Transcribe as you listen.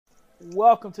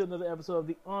Welcome to another episode of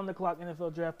the On the Clock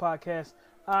NFL Draft Podcast.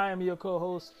 I am your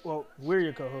co-host. Well, we're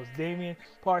your co-hosts, Damian,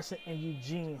 Parson, and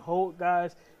Eugene Holt.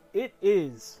 Guys, it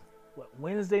is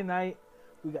Wednesday night.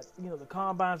 We got the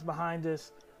combines behind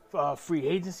us. Free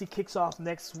agency kicks off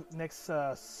next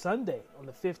Sunday on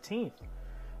the 15th.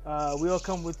 We'll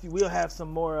come with you. We'll have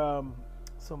some more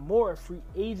free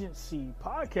agency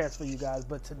podcasts for you guys.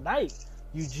 But tonight,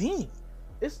 Eugene,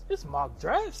 it's mock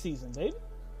draft season, baby.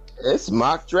 It's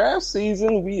mock draft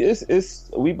season. We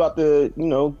about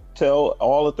to tell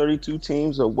all the 32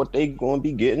 teams of what they going to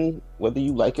be getting, whether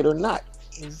you like it or not.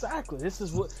 Exactly. This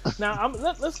is what. Now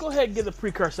let's go ahead and get a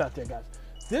precursor out there, guys.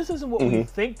 This isn't what we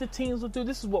think the teams would do.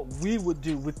 This is what we would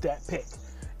do with that pick.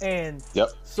 And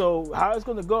so how it's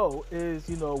going to go is,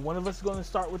 one of us is going to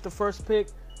start with the first pick.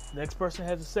 Next person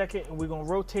has a second, and we're going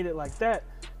to rotate it like that.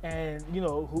 And,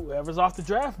 whoever's off the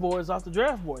draft board is off the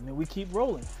draft board, and then we keep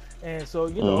rolling. And so,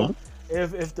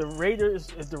 if the Raiders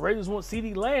want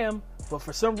CeeDee Lamb, but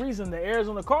for some reason the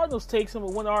Arizona Cardinals take some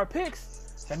of one of our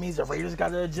picks, that means the Raiders got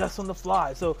to adjust on the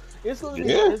fly. So it's going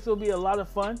to be a lot of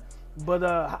fun. But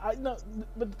but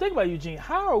the thing about Eugene,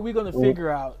 how are we going to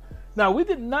figure out? Now we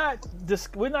did not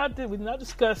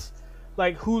discuss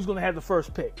like who's going to have the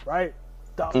first pick, right?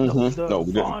 The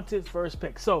vaunted first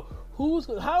pick. So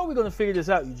how are we going to figure this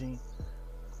out, Eugene?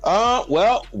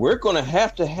 Well, we're going to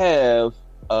have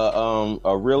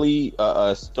a really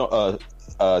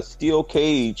steel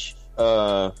cage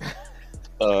rock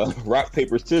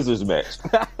paper scissors match.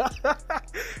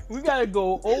 We gotta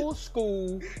go old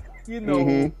school.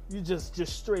 You just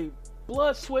straight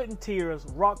blood, sweat, and tears.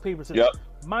 Rock paper scissors.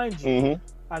 Mind you,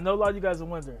 I know a lot of you guys are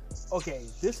wondering. Okay,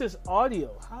 this is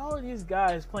audio. How are these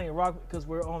guys playing rock? Because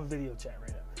we're on video chat right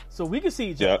now, so we can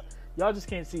see each other. Y'all just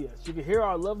can't see us. You can hear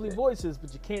our lovely voices,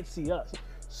 but you can't see us.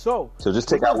 So just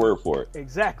take our word for it.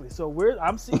 Exactly. So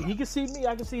he can see me,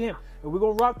 I can see him. And we're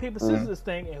gonna rock, paper, scissors this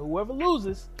thing, and whoever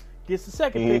loses gets the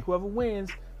second pick, whoever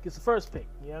wins gets the first pick.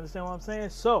 You understand what I'm saying?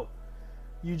 So,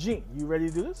 Eugene, you ready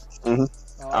to do this?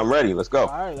 I'm ready. Let's go.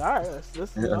 All right.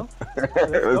 Let's go. All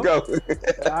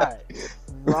right.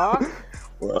 Rock,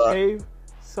 paper.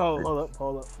 So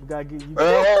hold up. We gotta get you. Here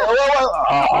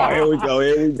we go.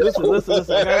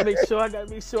 Listen. I gotta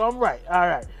make sure I'm right. All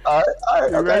right.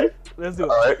 You ready? Let's do it.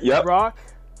 All right. Yep. Rock,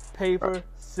 paper,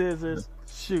 scissors,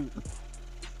 shoot.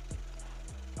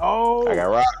 Oh. I got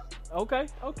rock. Okay.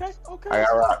 I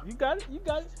got rock. You got it.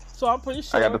 So I'm pretty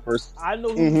sure. I got the first. I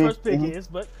know who the first pick is,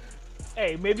 but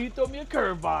hey, maybe you throw me a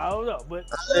curveball. I don't know, but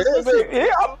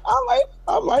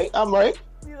I'm right.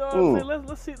 You know what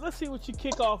I'm saying? Let's see what you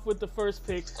kick off with the first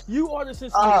pick. You are the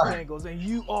Cincinnati Bengals, and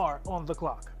you are on the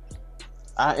clock.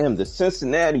 I am the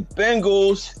Cincinnati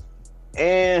Bengals,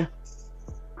 and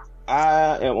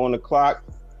I am on the clock,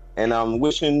 and I'm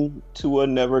wishing Tua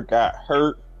never got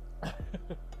hurt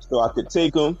so I could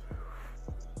take him.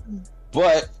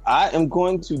 But I am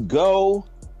going to go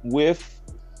with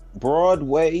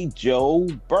Broadway Joe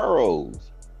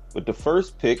Burrows with the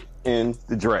first pick in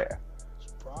the draft.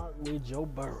 Broadway Joe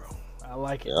Burrow. I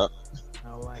like it. Yep.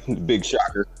 I like it. Big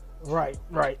shocker. Right.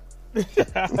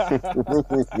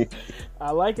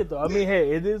 I like it though. I mean,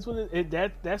 hey, it is what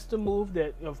that's the move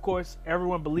that, of course,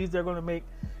 everyone believes they're going to make,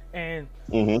 and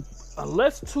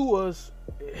unless Tua's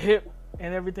hip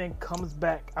and everything comes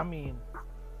back, I mean,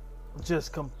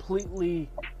 just completely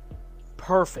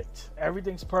perfect.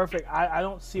 Everything's perfect. I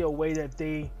don't see a way that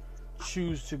they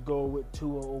choose to go with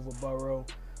Tua over Burrow.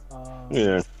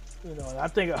 I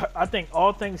think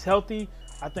all things healthy,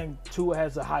 I think Tua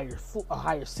has a higher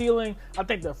ceiling. I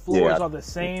think their floors are the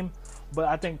same, but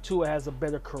I think Tua has a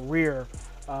better career,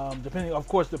 depending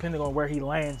on where he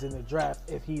lands in the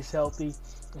draft. If he's healthy,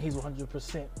 he's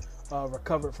 100%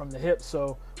 recovered from the hip.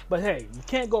 So, but hey, you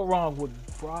can't go wrong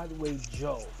with Broadway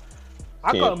Joe.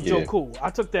 I call him Joe Cool.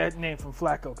 I took that name from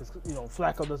Flacco because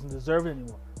Flacco doesn't deserve it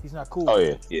anymore. He's not cool. Oh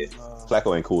yeah.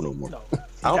 Flacco ain't cool no more. No,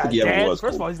 I don't think he ever was.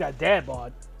 First of all, he's got dad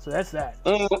bod, so that's that.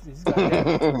 He's got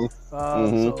dad bod.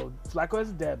 So Flacco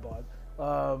has a dad bod.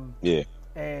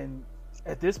 And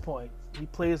at this point, he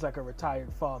plays like a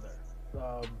retired father.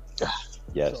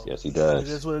 Yes, he does. It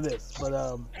is what it is.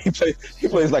 But he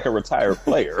plays like a retired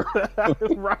player.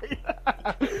 Right.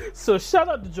 So shout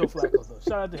out to Joe Flacco though.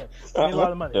 Shout out to him. He made a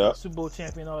lot of money. Super Bowl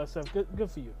champion, all that stuff.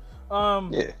 Good for you.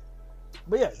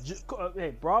 But yeah,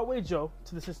 hey, Broadway Joe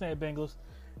to the Cincinnati Bengals.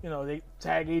 They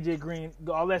tag AJ Green,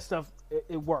 all that stuff.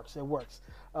 It works.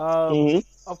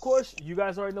 Of course, you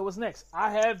guys already know what's next.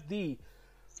 I have the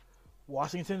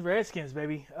Washington Redskins,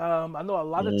 baby. I know a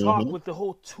lot of talk with the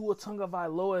whole Tua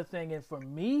Tagovailoa thing, and for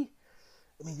me,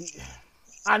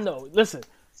 I know. Listen,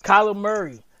 Kyler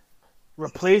Murray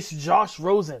replaced Josh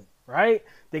Rosen, right?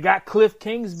 They got Cliff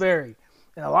Kingsbury.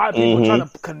 And a lot of people are trying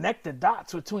to connect the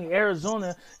dots between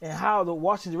Arizona and how the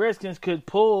Washington Redskins could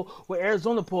pull what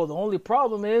Arizona pulled. The only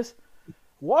problem is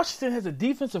Washington has a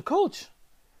defensive coach.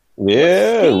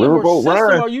 Yeah, Riverboat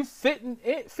Ron. Are you fitting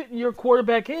your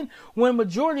quarterback in when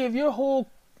majority of your whole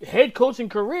head coaching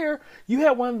career, you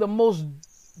had one of the most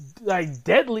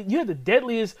deadly. You had the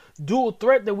deadliest dual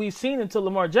threat that we've seen until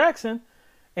Lamar Jackson,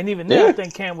 and even then, I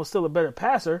think Cam was still a better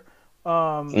passer.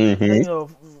 For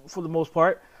the most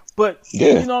part. But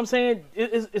you know what I'm saying?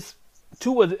 It's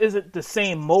Tua isn't the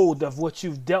same mold of what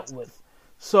you've dealt with.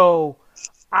 So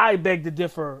I beg to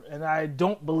differ, and I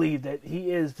don't believe that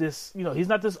he is this. He's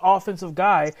not this offensive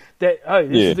guy that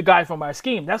this is the guy from my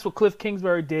scheme. That's what Cliff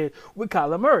Kingsbury did with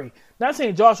Kyler Murray. Not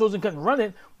saying Josh Rosen couldn't run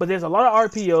it, but there's a lot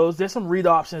of RPOs. There's some read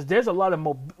options. There's a lot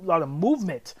of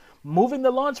movement. Moving the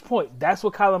launch point, that's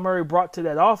what Kyler Murray brought to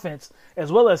that offense,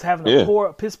 as well as having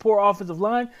a piss poor offensive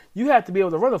line. You have to be able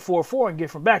to run a 4-4 and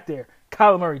get from back there.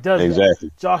 Kyler Murray does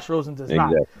that. Josh Rosen does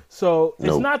not. So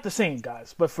it's not the same,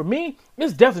 guys. But for me,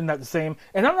 it's definitely not the same.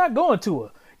 And I'm not going to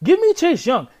it. Give me Chase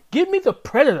Young. Give me the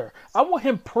Predator. I want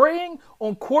him preying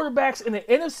on quarterbacks in the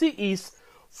NFC East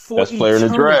for Best player in the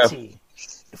draft.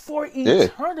 For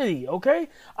eternity, okay?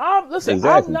 I'm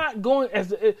not going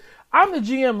I'm the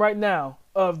GM right now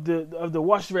of the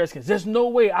Washington Redskins. There's no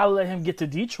way I'll let him get to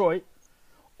Detroit.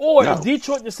 Or if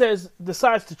Detroit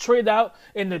decides to trade out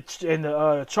and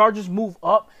the Chargers move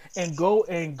up and go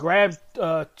and grab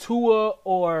Tua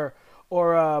or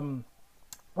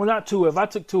not Tua. If I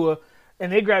took Tua and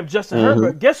they grab Justin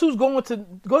Herbert, guess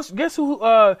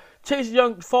who Chase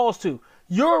Young falls to?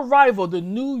 Your rival, the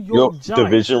New York Giants.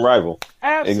 Division rival.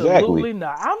 Absolutely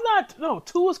not.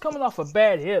 Tua's coming off a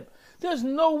bad hip. There's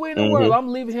no way in the world I'm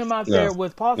leaving him out there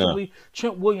with possibly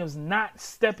Trent Williams not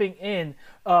stepping in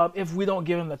if we don't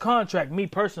give him the contract. Me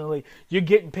personally, you're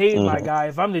getting paid, my guy.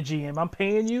 If I'm the GM, I'm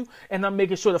paying you, and I'm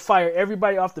making sure to fire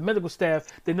everybody off the medical staff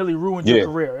that nearly ruined your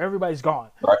career. Everybody's gone.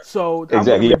 Right. So I'm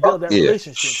going to rebuild that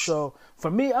relationship. So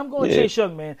for me, I'm going Chase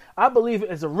Young, man. I believe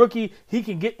as a rookie, he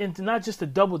can get into not just the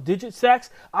double-digit sacks.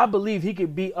 I believe he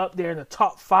could be up there in the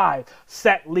top 5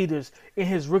 sack leaders in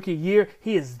his rookie year.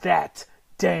 He is that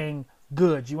dang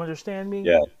good. You understand me?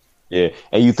 Yeah.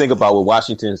 And you think about with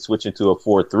Washington switching to a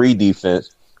 4-3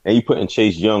 defense, and you putting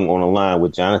Chase Young on the line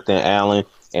with Jonathan Allen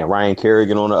and Ryan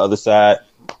Kerrigan on the other side,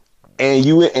 and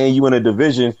you in a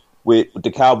division with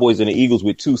the Cowboys and the Eagles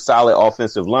with 2 solid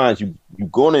offensive lines, you're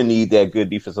going to need that good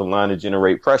defensive line to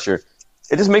generate pressure.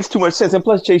 It just makes too much sense. And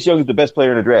plus, Chase Young is the best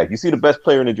player in the draft. You see the best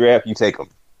player in the draft, you take him.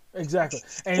 Exactly.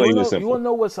 And you want to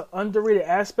know what's an underrated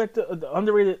aspect of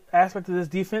this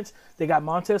defense? They got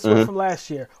Montez Sweat from last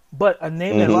year, but a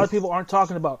name that a lot of people aren't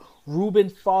talking about, Reuben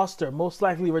Foster, most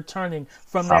likely returning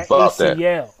from that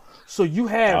ACL. So you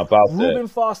have Reuben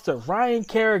Foster, Ryan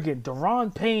Kerrigan,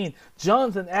 Daron Payne,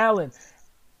 Jonathan Allen,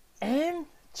 and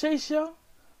Chase Young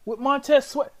with Montez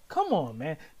Sweat. Come on,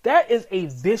 man. That is a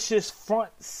vicious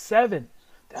front 7.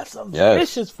 That's a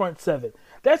vicious front 7.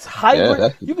 That's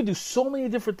hybrid. You can do so many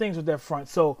different things with that front.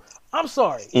 So I'm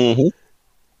sorry.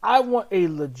 I want a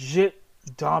legit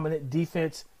dominant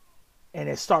defense, and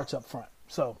it starts up front.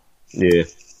 So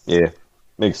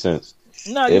makes sense.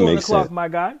 Now you're on the clock, my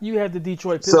guy. You had the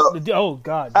Detroit Pistons.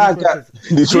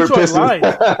 Detroit Pistons,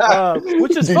 Lions,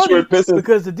 which is funny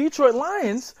because the Detroit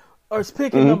Lions are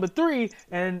picking number 3,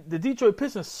 and the Detroit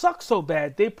Pistons suck so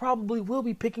bad they probably will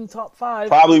be picking top 5.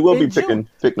 Probably will be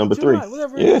pick number 3,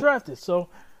 whatever is drafted. So,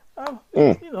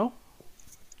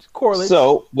 correlate.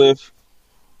 So with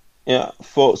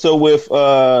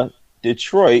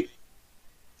Detroit,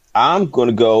 I'm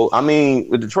gonna go. I mean,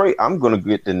 with Detroit, I'm gonna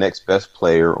get the next best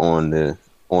player on the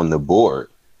board.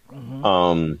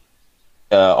 All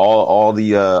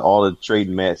the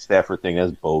trading Matt Stafford thing,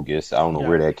 that's bogus. I don't know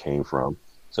where that came from.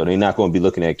 So they're not going to be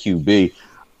looking at QB.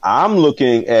 I'm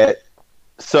looking at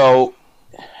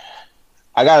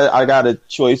I got a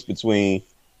choice between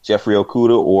Jeffrey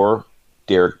Okudah or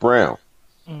Derek Brown.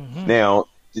 Now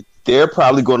they're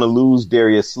probably going to lose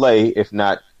Darius Slay, if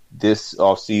not this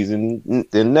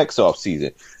offseason, then next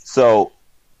offseason. So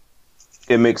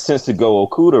it makes sense to go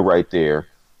Okudah right there.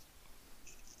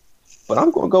 But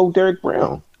I'm going to go Derek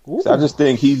Brown. So I just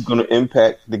think he's going to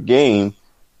impact the game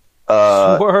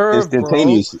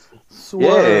instantaneously.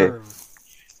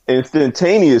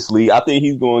 Instantaneously. I think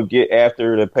he's going to get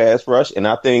after the pass rush, and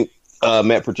I think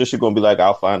Matt Patricia going to be like,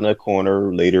 I'll find a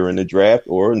corner later in the draft,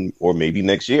 or maybe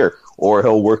next year, or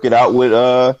he'll work it out with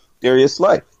Darius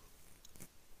Slay.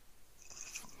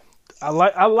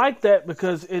 I like that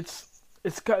because it's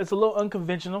a little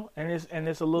unconventional, and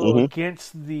it's a little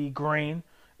against the grain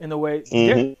in a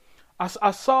way.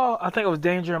 I saw, I think it was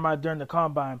Dan Jeremiah during the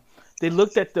combine. They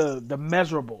looked at the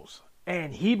measurables,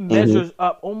 and he measures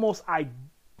up almost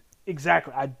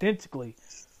identically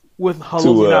with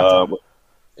Haloti Ngata.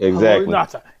 Exactly.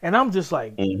 Haloti Ngata. And I'm just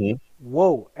like,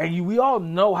 whoa. And we all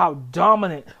know how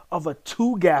dominant of a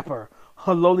two-gapper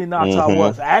Haloti Ngata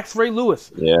was. Ask Ray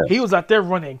Lewis. Yeah. He was out there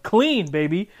running clean,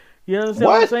 baby. You understand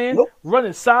what I'm saying? Nope.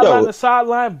 Running sideline to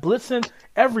sideline, blitzing,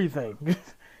 everything.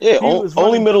 Yeah,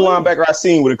 only middle linebacker I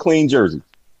seen with a clean jersey.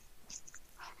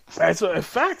 That's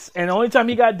facts. And the only time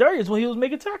he got dirty is when he was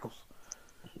making tackles.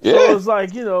 Yeah. So it's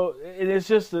like, and it's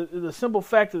just the simple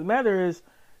fact of the matter is,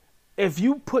 if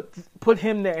you put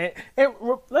him there, and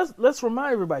let's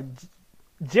remind everybody,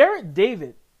 Jarrett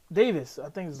Davis, I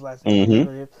think is his last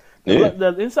name.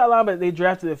 The inside linebacker they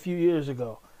drafted a few years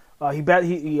ago. He got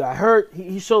hurt.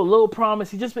 He showed a little promise.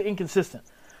 He's just been inconsistent.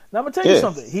 Now I'm gonna tell you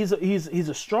something. He's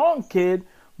a strong kid,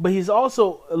 but he's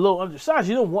also a little undersized.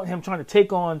 You don't want him trying to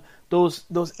take on those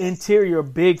interior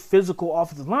big physical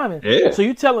offensive linemen. Yeah. So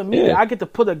you telling me that I get to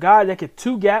put a guy that could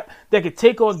two gap, that could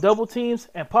take on double teams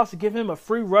and possibly give him a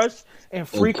free rush and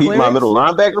free keep clearance? my middle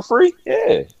linebacker free?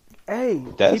 Yeah. Hey,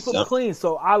 keep him clean.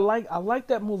 So I like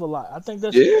that move a lot. I think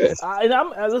that's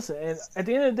listen. And at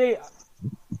the end of the day,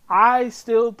 I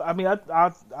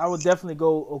would definitely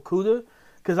go Okudah,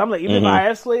 because I'm like, even if I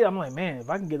have Slay, I'm like, man, if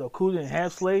I can get Okudah and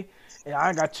have Slay, and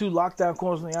I got two lockdown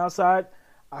corners on the outside,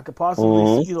 I could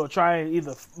possibly try and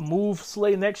either move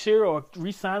Slay next year or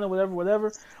re-sign him,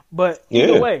 whatever. But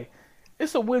either way,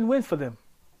 it's a win-win for them.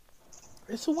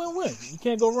 It's a win-win. You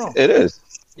can't go wrong. It is.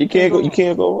 You can't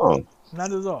go wrong.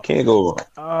 Not at all. Can't go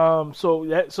wrong.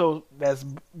 So that's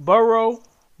Burrow,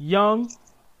 Young,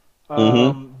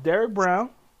 Derek Brown.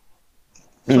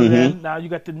 So then now you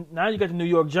got the New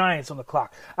York Giants on the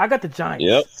clock. I got the Giants.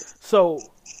 Yep. So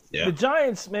the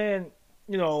Giants, man,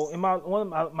 in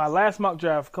my last mock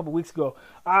draft a couple weeks ago,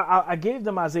 I gave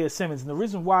them Isaiah Simmons, and the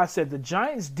reason why I said the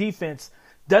Giants defense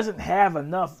doesn't have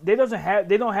enough. They don't have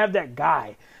that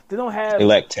guy. They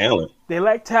lack talent. They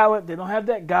lack talent. They don't have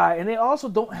that guy, and they also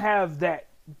don't have that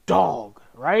dog,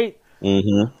 right?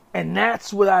 Mm-hmm. And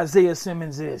that's what Isaiah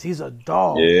Simmons is. He's a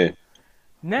dog. Yeah.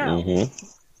 Now,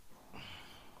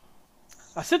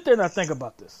 I sit there and I think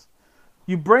about this.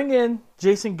 You bring in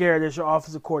Jason Garrett as your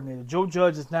offensive coordinator. Joe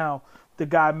Judge is now the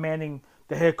guy manning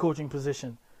the head coaching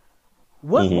position.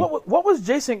 What was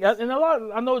Jason? And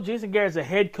I know Jason Garrett's a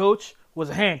head coach, was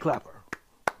a hand clapper.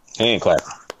 Hand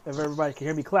clapper. If everybody can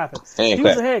hear me clapping, he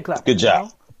was a hand clapper. Good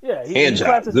job. Yeah, hand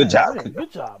job. Good job.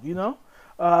 Good job.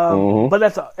 But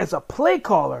as a play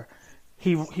caller,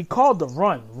 he called the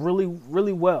run really,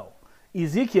 really well.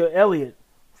 Ezekiel Elliott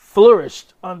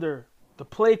flourished under the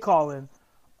play calling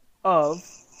of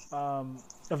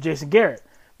Jason Garrett.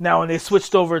 Now, when they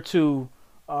switched over to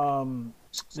the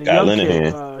Scott young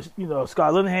Linehan. kid,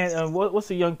 Scott Linehan, and what's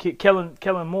the young kid,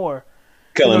 Kellen Moore.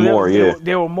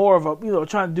 They were more of a,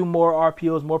 trying to do more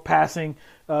RPOs, more passing,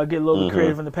 get a little bit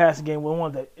creative in the passing game. We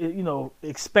wanted to,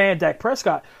 expand Dak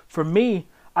Prescott. For me,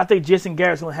 I think Jason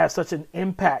Garrett's going to have such an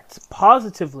impact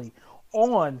positively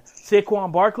on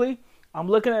Saquon Barkley. I'm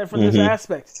looking at it from this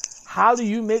aspect. How do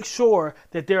you make sure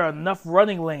that there are enough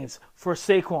running lanes for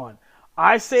Saquon?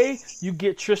 I say you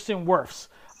get Tristan Wirfs.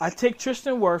 I take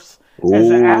Tristan Wirfs as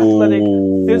an athletic,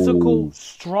 physical,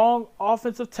 strong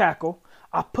offensive tackle.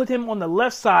 I put him on the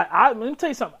left side. Let me tell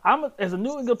you something. As a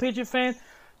New England Patriot fan,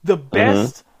 the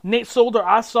best Nate Solder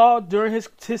I saw during his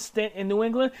stint in New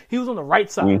England, he was on the right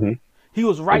side. He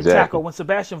was right tackle when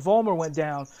Sebastian Vollmer went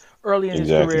down early in his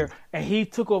career, and he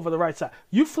took over the right side.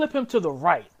 You flip him to the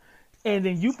right, and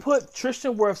then you put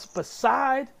Tristan Wirfs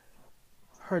beside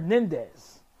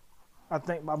Hernandez. I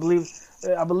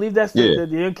believe that's the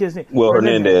young kid's name. Will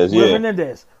Hernandez.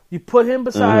 Hernandez. You put him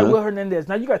beside Will Hernandez.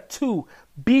 Now you got two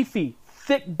beefy,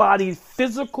 thick-bodied,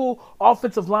 physical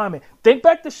offensive linemen. Think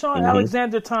back to Sean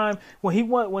Alexander time when he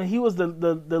was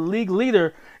the league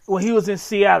leader when he was in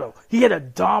Seattle. He had a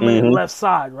dominant left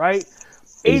side, right?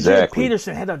 Adrian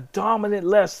Peterson had a dominant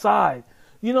left side.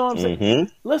 You know what I'm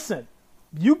saying? Listen,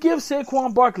 you give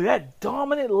Saquon Barkley that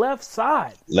dominant left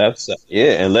side.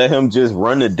 And let him just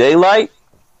run the daylight.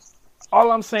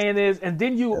 All I'm saying is, and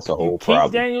then you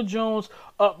keep Daniel Jones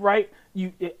upright.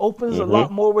 It opens a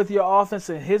lot more with your offense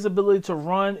and his ability to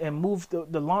run and move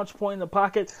the launch point in the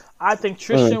pocket. I think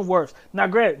Tristan Wirfs. Now,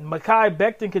 granted, Mekhi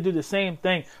Becton could do the same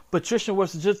thing, but Tristan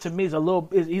Wirfs is just, to me,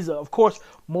 he's of course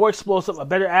more explosive, a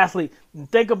better athlete. And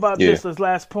think about this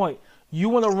last point. You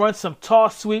want to run some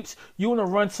toss sweeps. You want to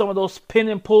run some of those pin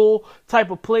and pull type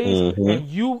of plays, and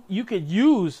you could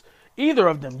use either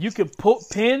of them. You could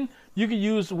pin. You could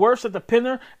use Wirfs as the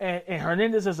pinner and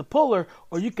Hernandez as a puller,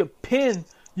 or you could pin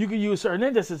you can use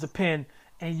Hernandez as a pin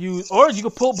and or you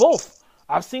can pull both.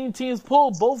 I've seen teams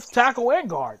pull both tackle and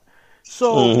guard.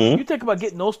 So you think about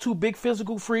getting those two big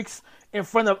physical freaks in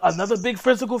front of another big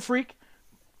physical freak.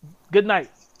 Good night.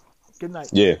 Good night.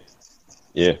 Yeah.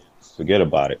 Forget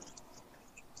about it.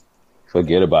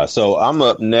 So I'm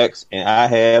up next, and I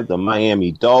have the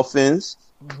Miami Dolphins.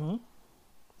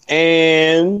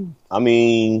 And I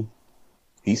mean,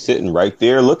 he's sitting right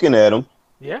there looking at him.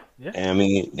 Yeah. I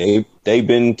mean, they've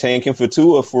been tanking for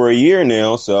Tua for a year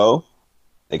now, so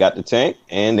they got the tank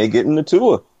and they getting the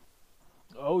Tua.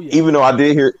 Oh yeah. Even though I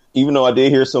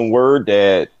did hear some word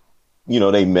that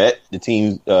they met the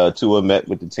team. Tua met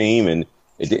with the team and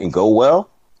it didn't go well.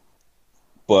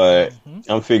 But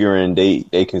I'm figuring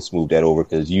they can smooth that over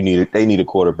because they need a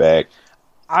quarterback.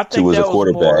 I think that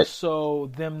was more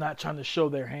so them not trying to show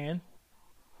their hand.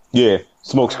 Yeah,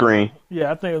 smoke screen.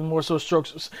 Yeah, I think it was more so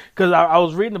strokes because I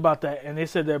was reading about that and they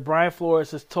said that Brian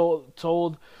Flores has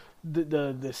told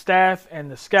the staff and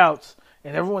the scouts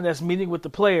and everyone that's meeting with the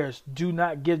players, do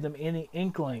not give them any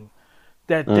inkling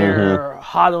that they're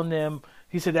hot on them.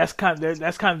 He said that's kind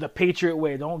of the Patriot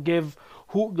way. Don't give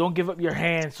up your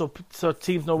hand so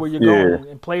teams know where you're going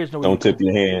and players know where don't tip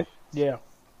your hand. Yeah.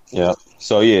 Yeah.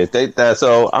 So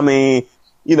I mean,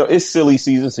 it's silly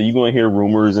season, so you're gonna hear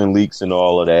rumors and leaks and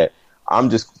all of that. I'm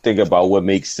just thinking about what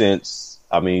makes sense.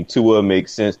 I mean, Tua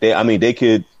makes sense. They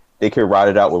could ride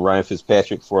it out with Ryan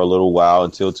Fitzpatrick for a little while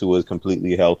until Tua is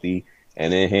completely healthy,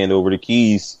 and then hand over the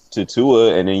keys to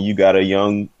Tua, and then you got a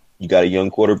young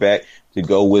quarterback to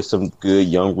go with some good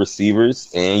young receivers,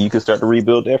 and you can start to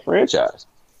rebuild that franchise.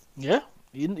 Yeah.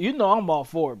 You know I'm all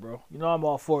for it, bro. You know I'm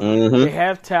all for it. They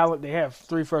have talent. They have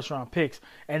 3 first-round picks.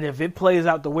 And if it plays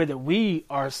out the way that we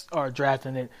are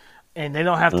drafting it, and they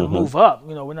don't have to move up,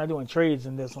 we're not doing trades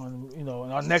in this one. In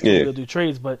our next one we'll do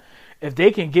trades. But if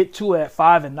they can get 2 at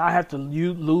 5 and not have to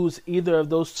lose either of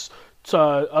those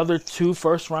other 2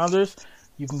 first-rounders,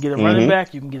 you can get a running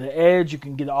back, you can get an edge, you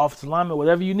can get an offensive lineman,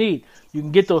 whatever you need. You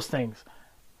can get those things.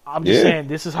 I'm just saying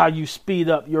this is how you speed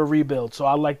up your rebuild. So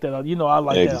I like that. I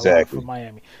like that a lot for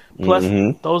Miami. Plus,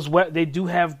 they do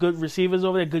have good receivers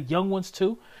over there, good young ones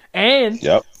too, and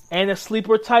a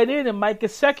sleeper tight end and Mike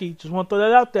Gesicki. Just want to throw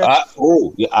that out there. I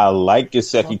like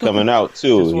Gesicki coming out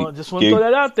too. Just want to throw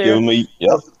that out there. Give him a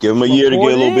year to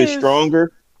get a little bit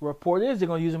stronger. Report is they're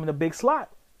going to use him in a big slot.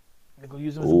 They're going to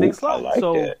use him as a big slot. I like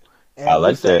that. And I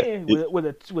like that. With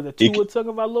a Tua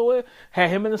Tagovailoa, had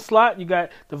him in the slot. You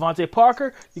got Devontae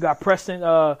Parker. You got Preston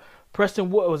Williams. Preston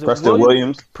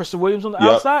Williams on the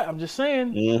outside. I'm just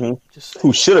saying.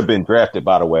 Who should have been drafted,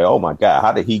 by the way. Oh, my God.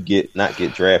 How did he not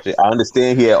get drafted? I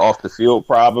understand he had off-the-field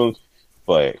problems,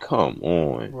 but come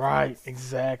on. Right.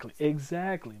 Exactly,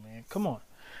 man. Come on.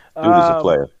 Dude is a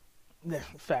player.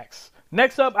 Facts.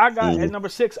 Next up, I got at number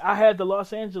 6, I had the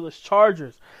Los Angeles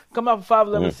Chargers. Coming off a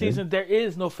 5-11 season, there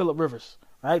is no Phillip Rivers.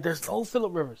 Right? There's no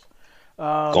Phillip Rivers.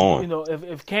 Gone.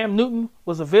 If Cam Newton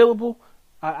was available,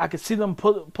 I could see them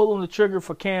pulling the trigger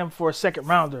for Cam for a second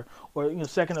rounder or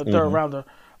second or third rounder,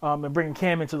 and bringing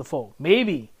Cam into the fold.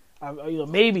 Maybe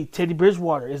Teddy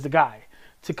Bridgewater is the guy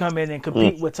to come in and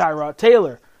compete with Tyrod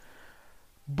Taylor.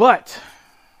 But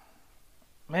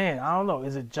man, I don't know.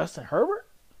 Is it Justin Herbert?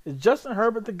 Is Justin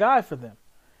Herbert the guy for them?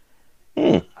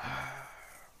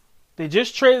 They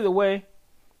just traded away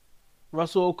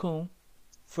Russell Okung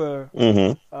for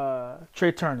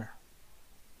Trey Turner.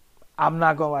 I'm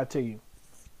not going to lie to you.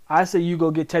 I say you go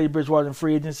get Teddy Bridgewater in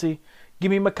free agency. Give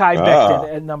me Mekhi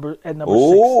Becton at number 6.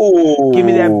 Give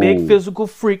me that big physical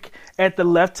freak at the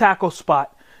left tackle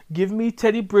spot. Give me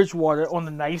Teddy Bridgewater on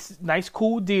the nice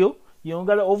cool deal. You don't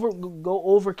got to go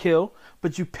overkill,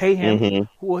 but you pay him.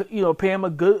 Pay him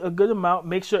a good amount.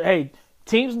 Make sure, hey,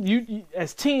 teams,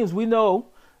 we know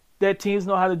that teams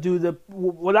know how to do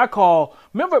what I call.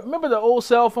 Remember the old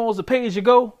cell phones, the pay as you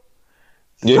go.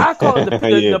 Yeah. I call it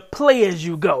the play as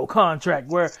you go contract,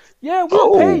 where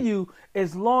we'll pay you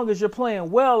as long as you're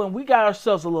playing well, and we got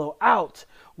ourselves a little out.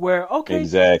 Where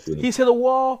exactly, he's hit a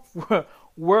wall.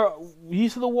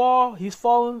 He's hit the wall. He's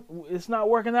fallen. It's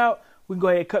not working out. We can go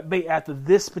ahead and cut bait after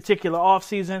this particular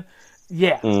offseason.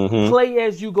 Yeah, play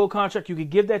as you go contract. You can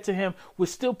give that to him. We'll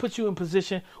still put you in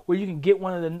position where you can get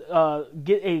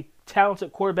get a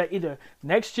talented quarterback either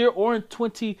next year or in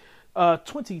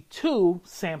 2022.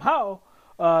 Sam Howell,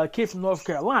 kid from North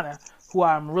Carolina, who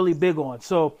I'm really big on.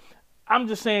 So I'm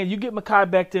just saying, you get Mekhi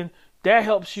Becton. That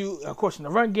helps you, of course, in the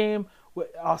run game with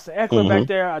Austin Eckler back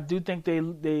there. I do think they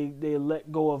let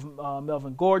go of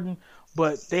Melvin Gordon.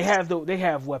 But they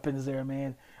have weapons there,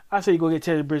 man. I say you go get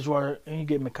Teddy Bridgewater and you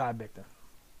get Mekhi Becton.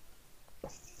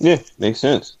 Yeah, makes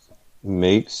sense.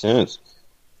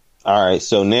 All right,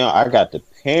 so now I got the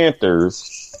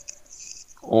Panthers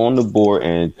on the board,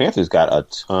 and Panthers got a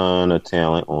ton of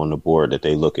talent on the board that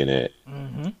they looking at.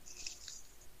 Mm-hmm.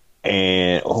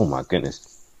 And oh my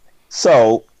goodness.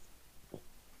 So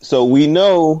we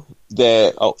know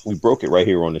that we broke it right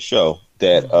here on the show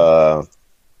that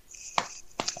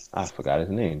I forgot his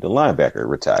name. The linebacker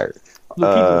retired.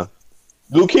 Luke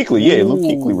Kuechly. Yeah, Luke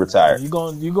Kuechly retired. You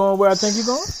going where I think you're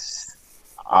going?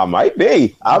 I might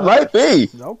be.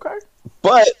 Okay.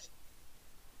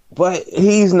 But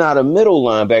he's not a middle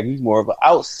linebacker. He's more of an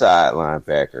outside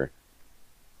linebacker.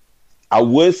 I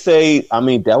would say, I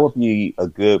mean, that would be a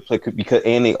good play because,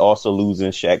 and they also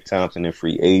losing Shaq Thompson in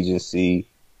free agency.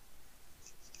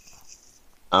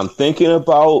 I'm thinking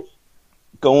about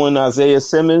going Isaiah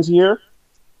Simmons here,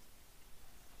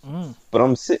 but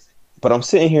I'm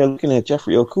sitting here looking at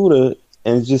Jeffrey Okudah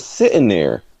and just sitting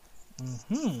there.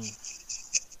 Mm-hmm.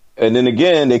 And then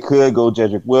again, they could go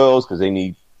Jedrick Wills because they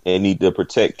need to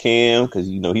protect Cam because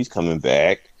he's coming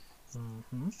back.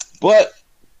 Mm-hmm. But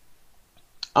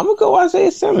I'm gonna go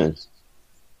Isaiah Simmons.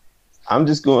 I'm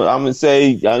gonna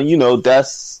say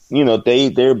that's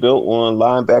they're built on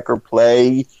linebacker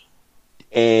play,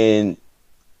 and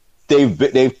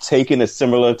they've taken a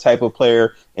similar type of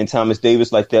player in Thomas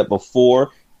Davis like that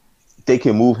before. They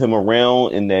can move him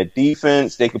around in that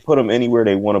defense. They can put him anywhere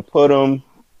they want to put him.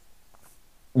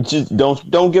 Just don't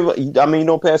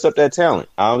pass up that talent.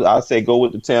 I'll say go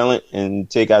with the talent and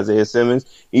take Isaiah Simmons.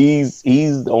 He's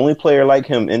the only player like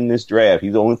him in this draft.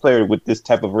 He's the only player with this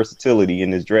type of versatility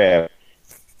in this draft.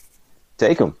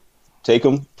 Take him,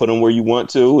 put him where you want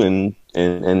to,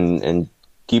 and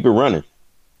keep it running.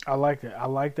 I like that.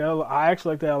 I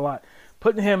actually like that a lot.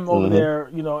 Putting him over there,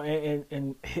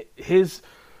 and his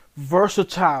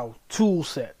versatile tool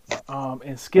set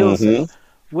and skill set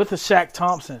with a Shaq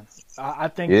Thompson. I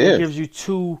think it gives you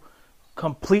two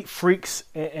complete freaks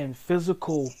and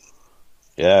physical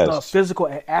and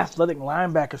athletic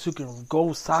linebackers who can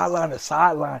go sideline to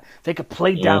sideline. They can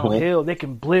play downhill. They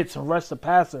can blitz and rush the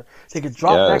passer. They can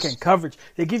drop back in coverage.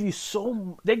 They give you so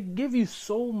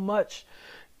much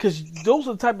because those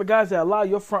are the type of guys that allow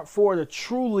your front four to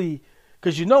truly.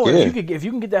 Because if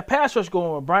you can get that pass rush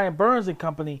going with Brian Burns and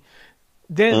company,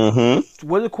 then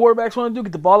what do the quarterbacks want to do?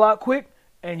 Get the ball out quick.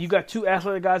 And you got two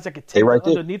athletic guys that can take it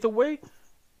underneath the weight.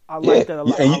 I like that a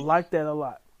lot. I like that a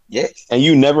lot. Yeah, and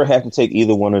you never have to take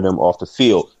either one of them off the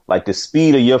field. Like the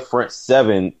speed of your front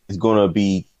seven is going to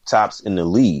be tops in the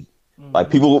league. Mm-hmm. Like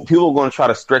people are going to try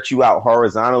to stretch you out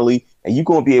horizontally, and you're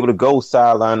going to be able to go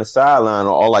sideline to sideline,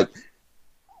 or like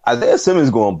Isaiah Simmons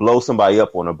is going to blow somebody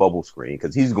up on a bubble screen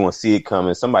because he's going to see it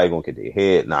coming. Somebody's going to get their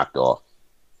head knocked off,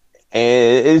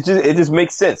 and it just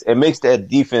makes sense. It makes that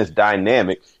defense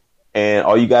dynamic. And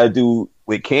all you got to do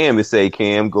with Cam is say,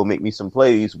 Cam, go make me some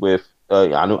plays with,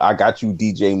 I know I got you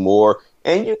DJ Moore,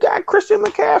 and you got Christian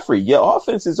McCaffrey. Your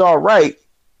offense is all right.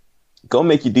 Go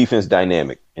make your defense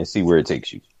dynamic and see where it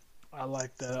takes you. I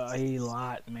like that a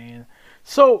lot, man.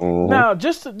 So now,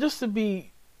 just to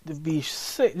be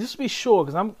sure,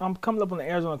 because I'm coming up on the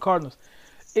Arizona Cardinals,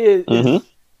 because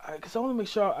I want to make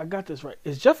sure I got this right.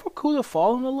 Is Jeff Okudah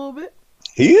falling a little bit?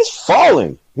 He is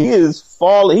falling. He is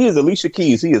Alicia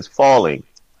Keys. He is falling.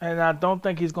 And I don't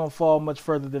think he's going to fall much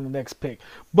further than the next pick.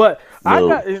 But I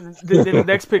got the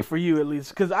next pick for you, at least.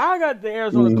 Because I got the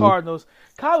Arizona Cardinals.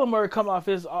 Kyler Murray coming off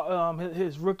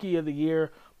his Rookie of the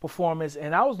Year performance.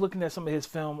 And I was looking at some of his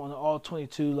film on the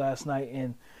All-22 last night.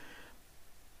 And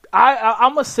I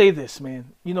must say this,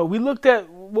 man. We looked at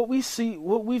what we've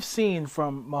seen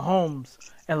from Mahomes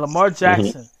and Lamar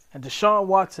Jackson and Deshaun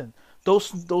Watson.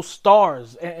 Those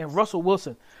stars and Russell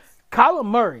Wilson. Kyler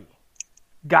Murray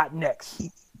got next.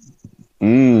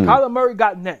 Kyler Murray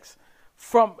got next.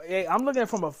 I'm looking at it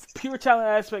from a pure talent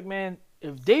aspect, man.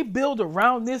 If they build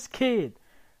around this kid,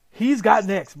 he's got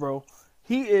next, bro.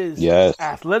 He is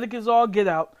athletic as all get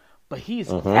out, but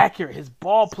he's accurate. His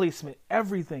ball placement,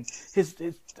 everything.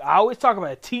 I always talk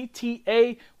about it.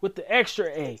 TTA with the extra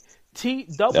A.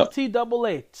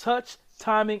 TAA. Touch,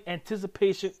 timing,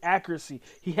 anticipation, accuracy.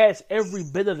 He has every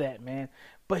bit of that, man.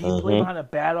 But he played behind a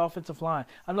bad offensive line.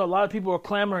 I know a lot of people are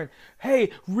clamoring,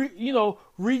 hey,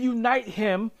 reunite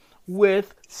him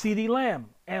with CeeDee Lamb.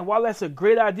 And while that's a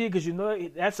great idea, because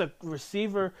that's a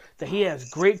receiver that he has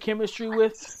great chemistry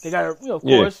with, they got to, of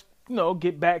course,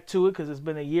 get back to it because it's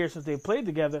been a year since they played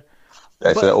together.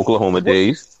 That's the Oklahoma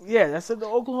days. Yeah, that's the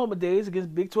Oklahoma days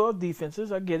against Big 12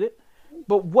 defenses. I get it.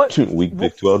 But what weak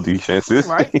Big 12 defenses,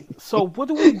 right? So what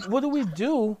do we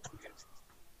do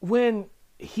when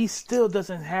he still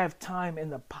doesn't have time in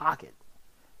the pocket?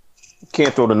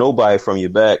 Can't throw to nobody from your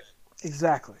back.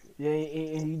 Exactly. Yeah,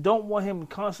 and you don't want him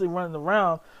constantly running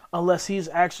around unless he's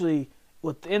actually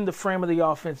within the frame of the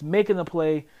offense, making the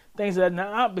play, things that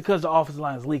not because the offensive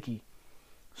line is leaky.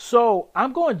 So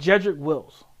I'm going Jedrick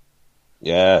Wills.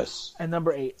 Yes. At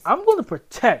number 8. I'm going to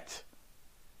protect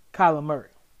Kyler Murray.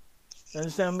 You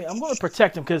understand me? I'm going to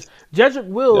protect him because Jedrick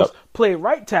Wills played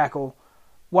right tackle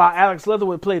while Alex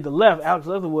Leatherwood played the left. Alex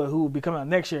Leatherwood, who will be coming out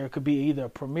next year, could be either a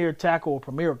premier tackle or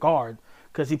premier guard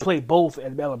because he played both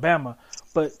at Alabama.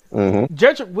 But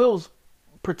Jedrick Wills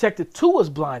protected Tua's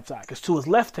blind side because Tua's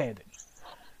left-handed.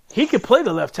 He could play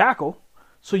the left tackle,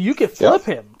 so you can flip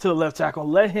him to the left tackle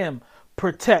and let him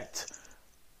protect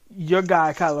your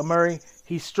guy, Kyler Murray.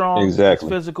 He's strong, he's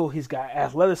physical, he's got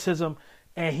athleticism,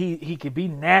 and he can be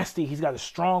nasty. He's got a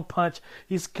strong punch.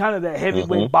 He's kind of that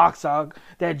heavyweight boxer,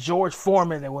 that George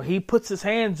Foreman, that when he puts his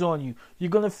hands on you, you're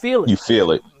going to feel it. You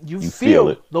feel it. You feel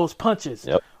it. Those punches.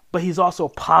 Yep. But he's also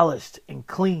polished and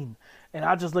clean. And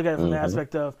I just look at it from the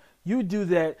aspect of you do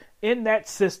that in that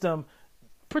system,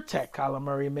 protect Kyler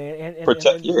Murray, man.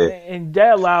 And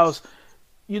that allows,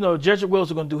 Jedrick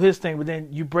Wills are going to do his thing, but then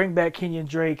you bring back Kenyon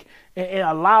Drake and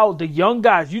allow the young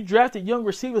guys. You drafted young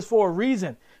receivers for a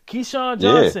reason. Keyshawn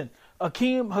Johnson,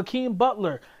 Hakeem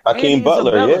Butler. Hakeem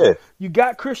Butler, Isabella. You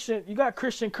got Christian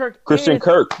Kirk.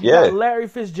 Kirk, you got Larry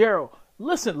Fitzgerald.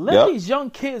 Listen, let these young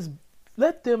kids,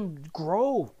 let them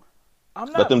grow. I'm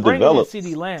not bringing in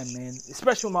CeeDee Lamb, man,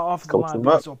 especially when my offensive line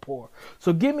being so poor.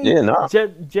 So give me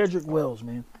Jedrick Wills,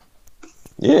 man.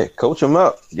 Yeah, coach him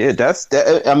up. Yeah, that's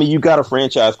that. I mean, you got a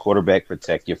franchise quarterback.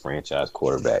 Protect your franchise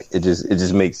quarterback. It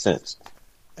just makes sense.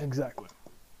 Exactly.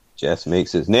 Just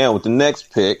makes sense. Now with the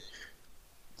next pick,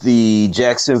 the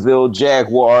Jacksonville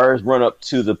Jaguars run up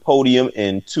to the podium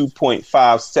in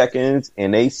 2.5 seconds,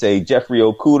 and they say Jeffrey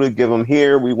Okudah, give him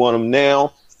here. We want him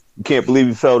now. You can't believe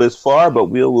he fell this far, but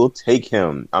we'll take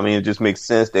him. I mean, it just makes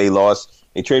sense. They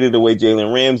traded away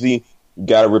Jalen Ramsey.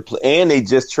 Got to replace, and they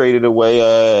just traded away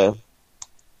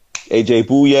AJ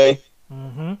Bouye.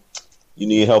 Mm-hmm. You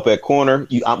need help at corner.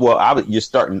 You're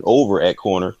starting over at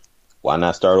corner. Why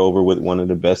not start over with one of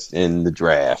the best in the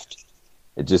draft?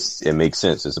 It makes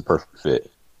sense. It's a perfect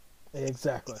fit.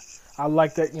 Exactly. I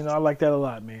like that. I like that a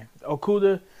lot, man.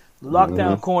 Okudah,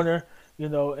 lockdown corner.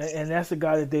 And that's the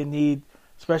guy that they need,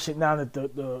 especially now that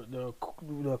the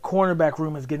cornerback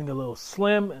room is getting a little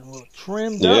slim and a little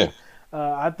trimmed up.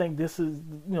 I think this is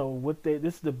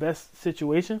this is the best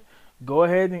situation. Go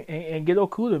ahead and get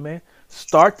Okudah, man.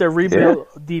 Start their rebuild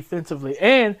defensively,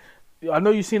 and I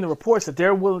know you've seen the reports that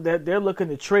they're looking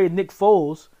to trade Nick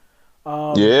Foles.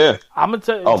 I'm gonna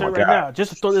tell you right now,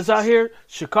 just to throw this out here,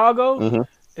 Chicago.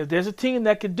 If there's a team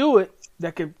that could do it,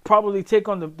 that could probably take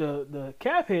on the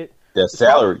cap hit, that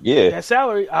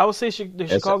salary, I would say the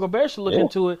Chicago Bears should look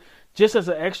into it just as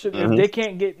an extra. If they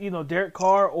can't get Derek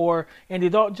Carr or Andy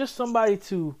Dalton, just somebody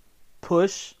to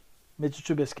push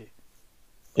Mitchell Trubisky.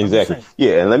 Exactly.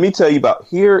 Yeah, and let me tell you about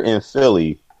here in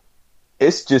Philly,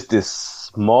 it's just this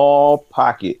small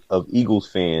pocket of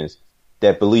Eagles fans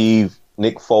that believe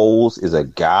Nick Foles is a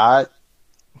god,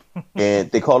 and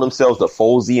they call themselves the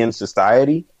Folesian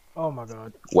Society. Oh my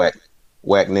God!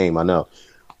 Whack name, I know,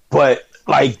 but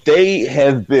they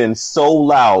have been so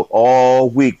loud all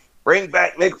week. Bring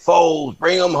back Nick Foles.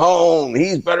 Bring him home.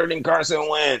 He's better than Carson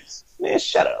Wentz. Man,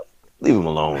 shut up. Leave him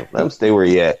alone. Let him stay where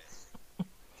he at.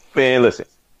 Man, listen.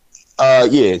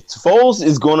 Foles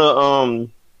is gonna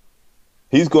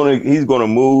he's gonna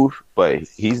move, but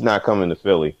he's not coming to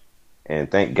Philly, and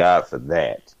thank God for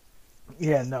that.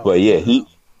 Yeah, no. But he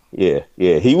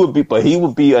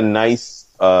would be a nice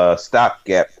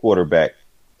stopgap quarterback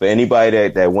for anybody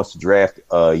that wants to draft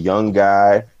a young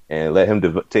guy and let him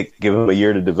give him a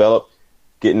year to develop.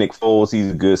 Get Nick Foles.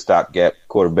 He's a good stopgap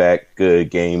quarterback,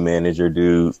 good game manager,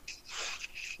 dude.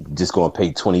 Just gonna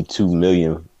pay $22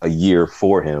 million a year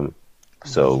for him.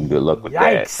 So good luck with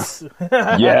that.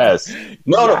 Yes.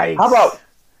 No. How about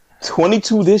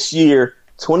 22 this year,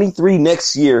 23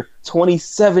 next year,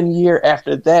 27 year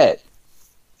after that?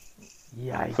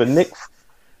 Yikes. For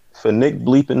Nick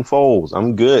bleeping Foles.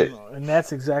 I'm good. And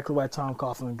that's exactly why Tom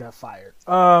Coughlin got fired.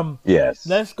 Yes.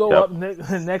 Let's go up.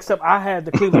 Next up, I had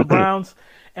the Cleveland Browns,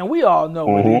 and we all know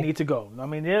where they need to go. I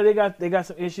mean, they got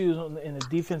some issues in the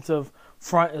defensive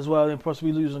front as well. They're supposed to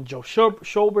be losing Joe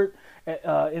Schobert,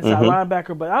 inside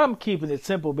linebacker, but I'm keeping it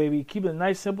simple, baby. Keeping it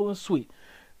nice, simple, and sweet.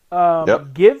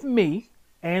 Give me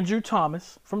Andrew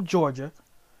Thomas from Georgia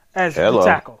as the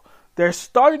tackle. Their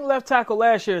starting left tackle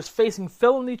last year is facing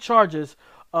felony charges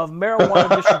of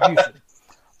marijuana distribution.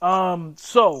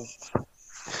 So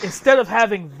instead of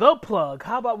having the plug,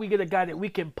 how about we get a guy that we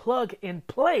can plug and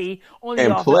play on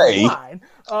the offensive line?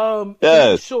 To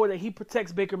make sure that he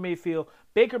protects Baker Mayfield.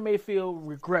 Baker Mayfield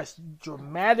regressed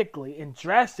dramatically and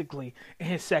drastically in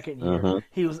his second year. Mm-hmm.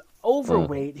 He was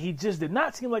overweight. He just did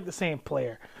not seem like the same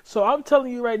player. So I'm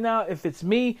telling you right now, if it's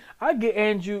me, I get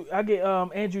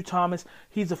Andrew Thomas.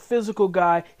 He's a physical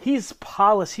guy. He's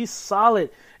polished. He's solid.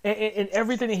 And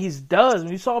everything that he does,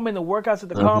 when you saw him in the workouts at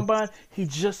the combine, he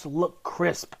just looked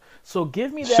crisp. So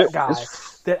give me that guy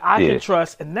that I can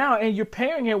trust. And you're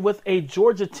pairing him with a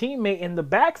Georgia teammate in the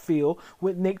backfield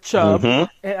with Nick Chubb. And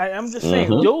I'm just saying,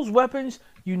 those weapons,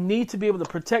 you need to be able to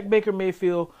protect Baker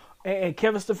Mayfield. And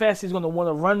Kevin Stefanski is going to want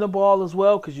to run the ball as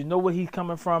well because you know where he's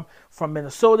coming from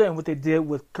Minnesota and what they did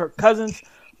with Kirk Cousins.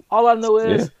 All I know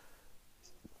is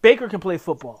Baker can play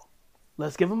football.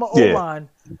 Let's give him an O-line,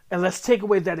 and let's take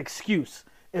away that excuse.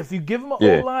 If you give him an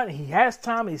O-line and he has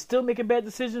time and he's still making bad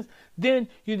decisions, then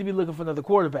you need to be looking for another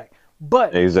quarterback.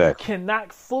 But you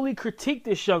cannot fully critique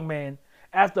this young man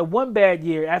after one bad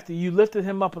year, after you lifted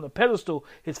him up on the pedestal,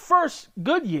 his first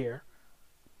good year,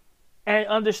 and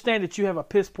understand that you have a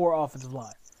piss-poor offensive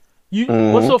line.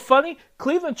 What's so funny?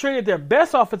 Cleveland traded their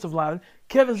best offensive lineman,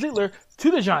 Kevin Zeitler,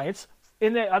 to the Giants.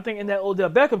 In that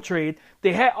Odell Beckham trade,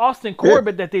 they had Austin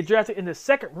Corbett that they drafted in the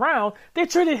second round. They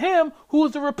traded him, who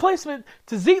was the replacement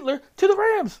to Zeitler, to the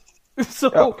Rams.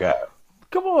 So,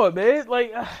 come on, man!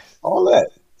 Like all of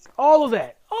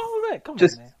that. Come on,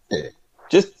 man.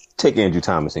 Just take Andrew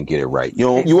Thomas and get it right. You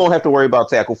won't have to worry about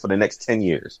tackle for the next 10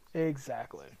 years.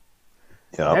 Exactly.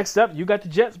 Yep. Next up, you got the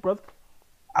Jets, brother.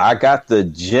 I got the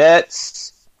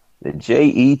Jets, the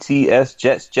Jets,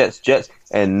 Jets,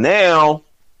 and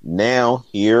now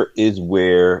here is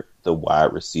where the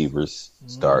wide receivers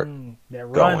start going. That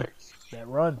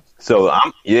run. So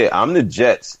I'm the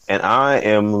Jets, and I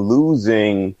am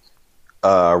losing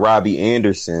Robbie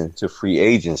Anderson to free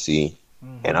agency,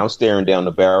 and I'm staring down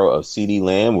the barrel of CeeDee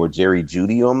Lamb or Jerry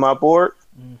Jeudy on my board.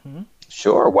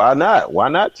 Sure, why not? Why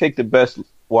not take the best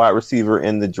wide receiver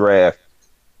in the draft?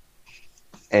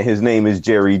 And his name is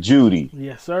Jerry Jeudy.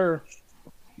 Yes, sir.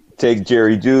 Take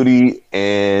Jerry Jeudy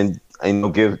and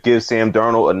give Sam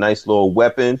Darnold a nice little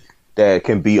weapon that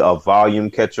can be a volume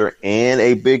catcher and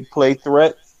a big play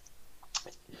threat.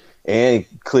 And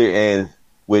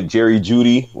with Jerry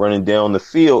Jeudy running down the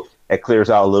field, that clears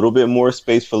out a little bit more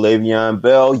space for Le'Veon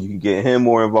Bell. You can get him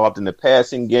more involved in the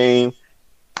passing game.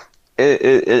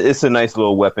 It's a nice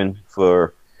little weapon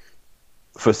for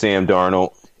Sam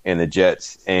Darnold and the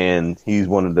Jets, and he's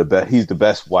one of the best. He's the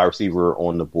best wide receiver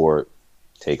on the board.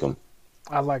 Take him.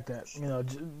 I like that.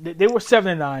 They were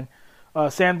 7-9.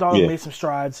 Sam Darnold made some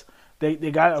strides. They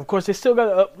got, of course, they still got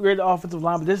to upgrade the offensive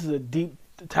line, but this is a deep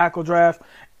tackle draft,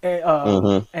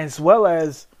 and as well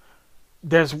as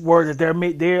there's word that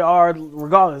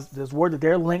there's word that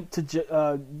they're linked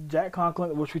to Jack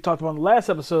Conklin, which we talked about in the last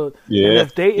episode. Yeah. And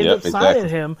if they end up signing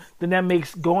him, then that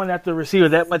makes going after the receiver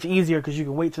that much easier because you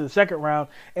can wait to the second round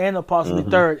and possibly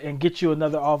third and get you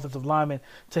another offensive lineman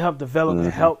to help develop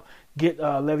and help get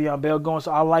Le'Veon Bell going.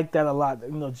 So I like that a lot.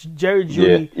 Jerry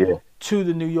Jeudy to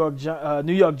the New York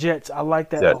Jets. I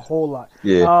like that a whole lot.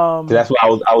 Yeah, that's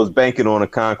why I was banking on the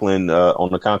Conklin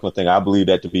thing. I believe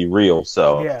that to be real.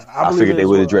 So I figured they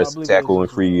would address tackle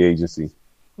and free agency.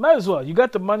 Might as well. You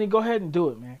got the money. Go ahead and do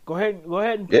it, man. Go ahead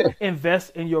and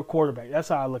invest in your quarterback. That's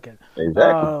how I look at it.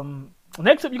 Exactly.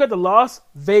 Next up, you got the Las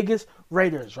Vegas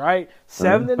Raiders. Right,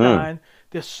 7-9.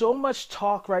 There's so much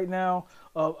talk right now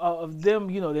of them,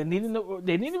 they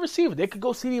need a receiver. They could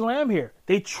go CeeDee Lamb here.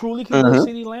 They truly can go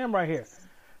CeeDee Lamb right here,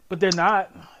 but they're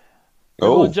not. They're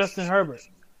going Justin Herbert.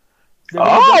 Go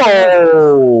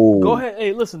ahead.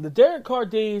 Hey, listen, the Derek Carr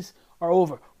days are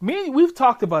over. We've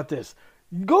talked about this.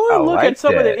 Go and look at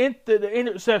some of the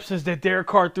interceptions that Derek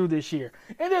Carr threw this year,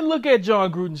 and then look at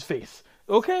John Gruden's face.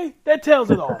 Okay, that tells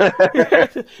it all.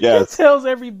 That tells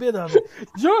every bit of it.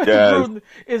 Jordan Gruden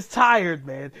is tired,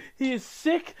 man. He is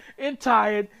sick and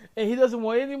tired, and he doesn't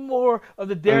want any more of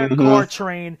the Derek Carr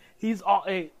train. He's all.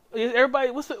 Hey,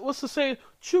 everybody, what's the saying?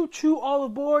 Choo choo, all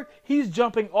aboard. He's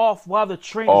jumping off while the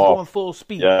train is going full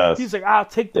speed. Yes. He's like, I'll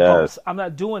take the bumps. I'm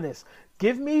not doing this.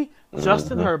 Give me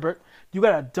Justin Herbert. You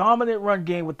got a dominant run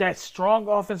game with that strong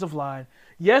offensive line.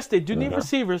 Yes, they do need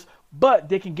receivers, but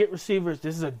they can get receivers.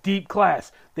 This is a deep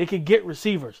class. They can get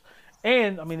receivers.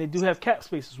 And, they do have cap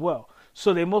space as well.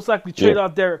 So they most likely trade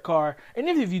off Derek Carr. And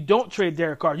even if you don't trade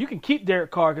Derek Carr, you can keep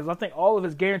Derek Carr because I think all of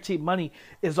his guaranteed money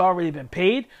has already been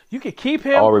paid. You can keep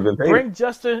him, bring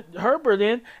Justin Herbert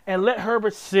in, and let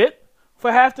Herbert sit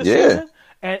for half the season.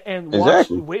 and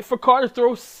Exactly. wait for Carr to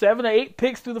throw 7 or 8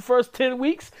 picks through the first 10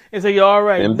 weeks and say, all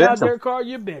right, And now bench him. Derek Carr,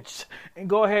 you're benched. And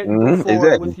go ahead and go forward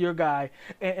Exactly. with your guy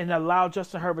and allow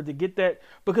Justin Herbert to get that.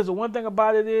 Because the one thing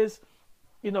about it is,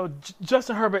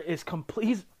 Justin Herbert is complete.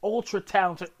 He's ultra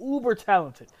talented, uber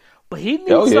talented. But he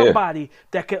needs somebody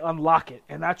that can unlock it.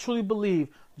 And I truly believe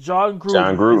John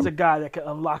Gruden is a guy that can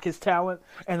unlock his talent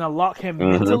and unlock him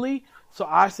mentally. So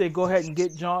I say go ahead and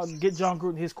get John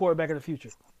Gruden his quarterback of the future.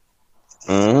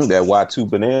 That Y2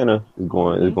 banana is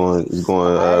going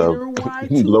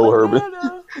blow Herbert.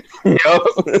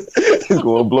 It's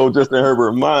going to blow Justin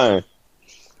Herbert mind.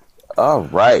 All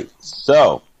right.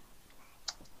 So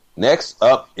next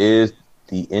up is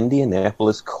the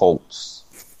Indianapolis Colts.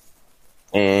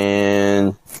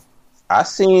 And I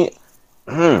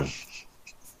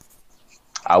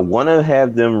want to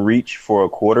have them reach for a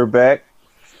quarterback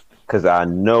because I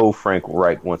know Frank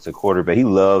Reich wants a quarterback. He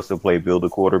loves to build a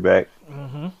quarterback.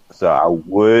 Mm-hmm. So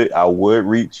I would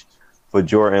reach for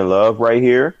Jordan Love right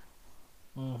here.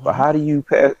 Mm-hmm. But how do you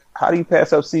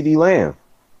pass up CeeDee Lamb?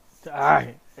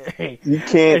 You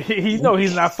can't. He's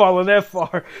not falling that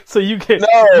far. So you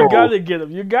gotta get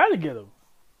him. You gotta get him.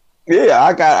 Yeah,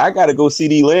 I gotta go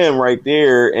CeeDee Lamb right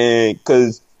there, and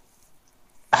because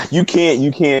you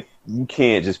can't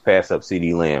just pass up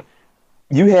CeeDee Lamb.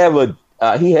 You have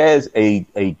he has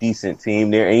a decent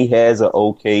team there, and he has an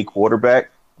okay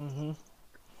quarterback. Mm-hmm.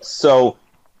 So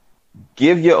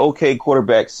give your okay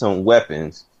quarterback some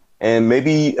weapons, and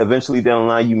maybe eventually down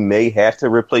the line you may have to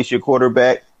replace your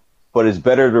quarterback. But it's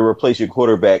better to replace your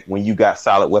quarterback when you got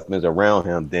solid weapons around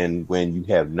him than when you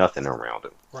have nothing around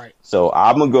him. Right. So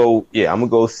I'm gonna go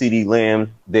CeeDee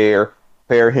Lamb there.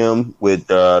 Pair him with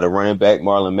the running back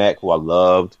Marlon Mack, who I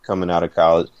loved coming out of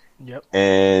college. Yep.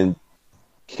 And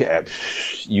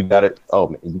you got it. Oh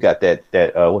man, you got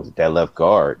that left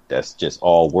guard that's just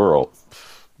all world.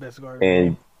 Best guard.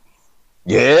 And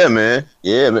yeah, man.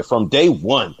 From day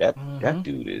one, that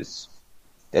dude is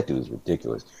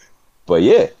ridiculous. But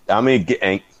yeah, I mean,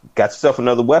 got yourself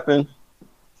another weapon.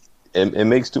 It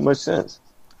makes too much sense.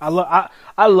 I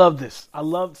love this. I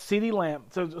love CeeDee Lamb.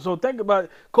 So think about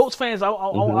it. Colts fans. I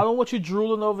don't want you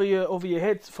drooling over your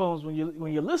headphones when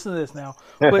you're listening to this now.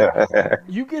 But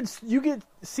you get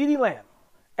CeeDee Lamb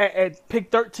at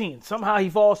pick 13. Somehow he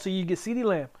falls to you. Get CeeDee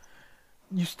Lamb.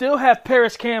 You still have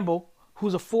Paris Campbell,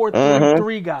 who's a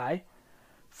 4-3-3 guy,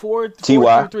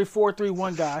 4-3-3,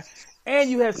 4-3-1 guy, and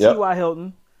you have T.Y.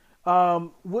 Hilton.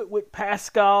 With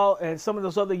Pascal and some of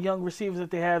those other young receivers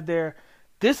that they have there,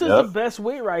 this is the best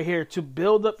way right here to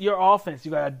build up your offense.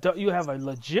 You have a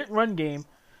legit run game,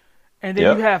 and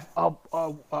then you have a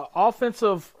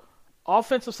offensive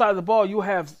side of the ball. You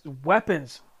have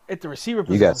weapons at the receiver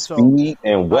position. You got speed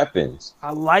and weapons.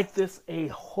 I like this a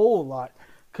whole lot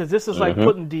because this is like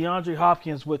putting DeAndre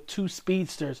Hopkins with two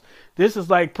speedsters. This is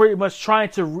like pretty much trying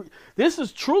to. This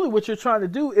is truly what you're trying to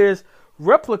do is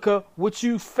replica what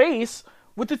you face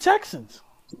with the Texans.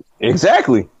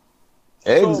 Exactly.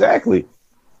 So,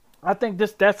 I think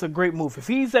that's a great move. If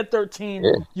he's at 13,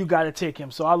 you got to take him.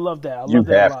 So I love that. You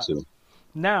have to.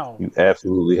 Now, you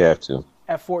absolutely have to.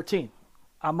 At 14,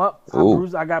 I'm up.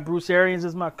 I got Bruce Arians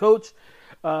as my coach.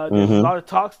 There's a lot of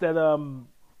talks that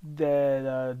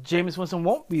Jameis Winston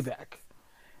won't be back,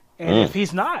 and if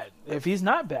he's not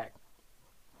back,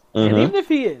 and even if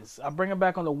he is, I bring him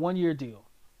back on a 1-year deal.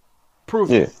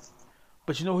 Prove it.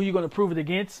 But you know who you're going to prove it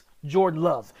against? Jordan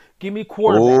Love. Give me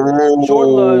quarterback.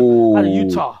 Jordan Love out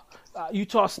of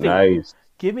Utah State. Nice.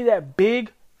 Give me that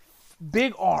big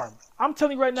arm. I'm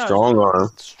telling you right now.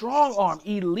 Strong arm.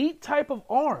 Elite type of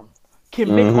arm.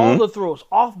 Can make all the throws.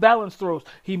 Off balance throws.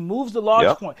 He moves the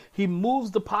large point. He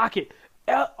moves the pocket.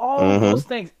 All of those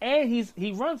things. And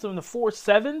he runs them in the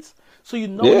 4.7s. So you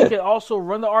know he can also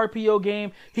run the RPO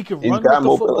game. He can run with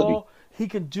the football. He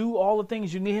can do all the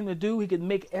things you need him to do. He can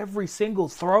make every single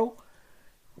throw.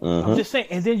 I'm just saying.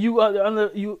 And then you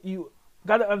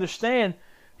got to understand,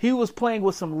 he was playing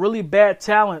with some really bad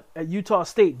talent at Utah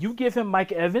State. You give him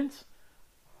Mike Evans.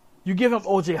 You give him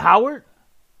O.J. Howard.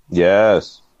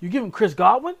 Yes. You give him Chris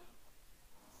Godwin.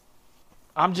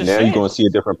 I'm just saying. Now you're going to see a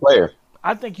different player.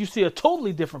 I think you see a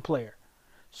totally different player.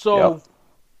 So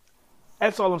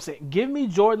that's all I'm saying. Give me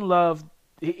Jordan Love.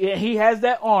 He has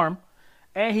that arm.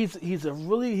 And he's a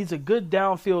good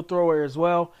downfield thrower as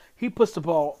well. He puts the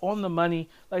ball on the money.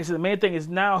 Like I said, the main thing is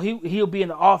now he'll be in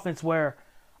the offense where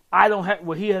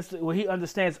he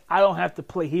understands I don't have to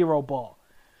play hero ball.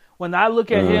 When I look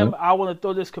at him, I want to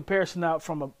throw this comparison out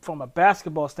from a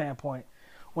basketball standpoint.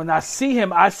 When I see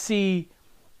him, I see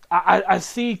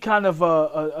kind of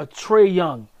a Trae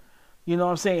Young. You know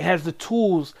what I'm saying? Has the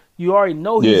tools. You already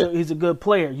know he's a good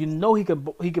player. You know he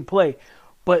could play,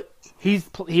 but he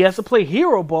has to play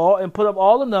hero ball and put up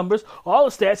all the numbers, all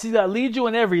the stats. He's got to lead you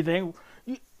in everything.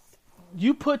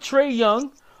 You put Trae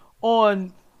Young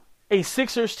on a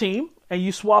Sixers team and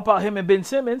you swap out him and Ben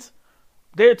Simmons.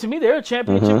 They're a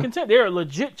championship contender. They're a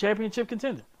legit championship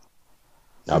contender.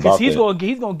 Because he's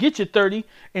gonna get you 30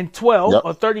 and 12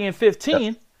 or 30 and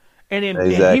 15, and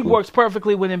he works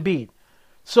perfectly with Embiid.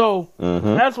 So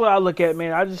that's what I look at,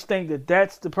 man. I just think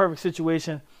that's the perfect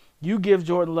situation. You give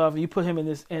Jordan Love, you put him in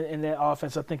that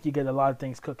offense. I think you get a lot of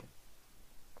things cooking.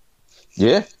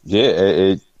 Yeah,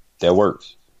 that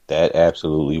works. That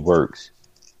absolutely works.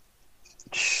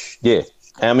 Yeah,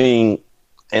 I mean,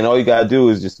 and all you gotta do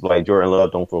is just like Jordan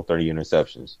Love, don't throw 30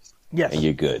 interceptions. Yes, and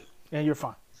you're good. And you're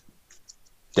fine.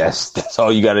 That's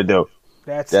all you gotta do.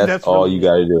 That's all really you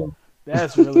gotta do.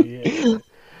 That's really it.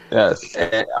 Yes.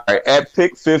 And, all right, at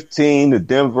pick 15, the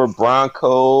Denver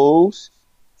Broncos.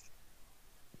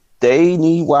 They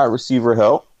need wide receiver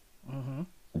help. Mm-hmm.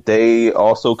 They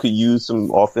also could use some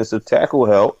offensive tackle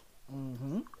help.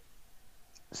 Mm-hmm.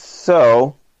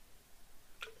 So,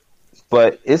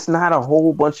 but it's not a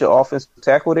whole bunch of offensive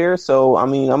tackle there. So, I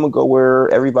mean, I'm going to go where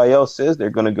everybody else says they're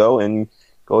going to go and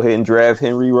go ahead and draft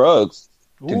Henry Ruggs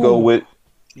to go with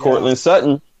Cortland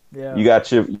Sutton. Yeah. You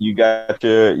got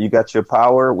your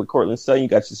power with Cortland Sutton. You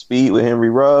got your speed with Henry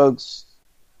Ruggs.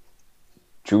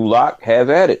 Drew Lock, have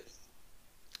at it.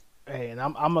 Hey, and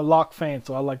I'm a Lock fan,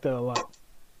 so I like that a lot.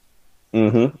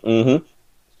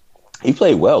 He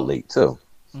played well late too.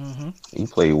 He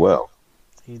played well.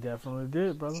 He definitely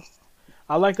did, brother.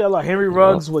 I like that a lot. Henry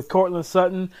Ruggs with Cortland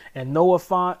Sutton and Noah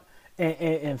Fant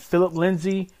and Philip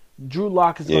Lindsay. Drew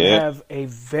Lock is going to have a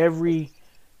very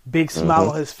big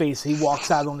smile on his face. He walks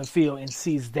out on the field and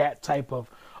sees that type of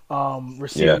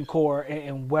receiving core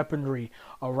and weaponry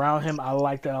around him. I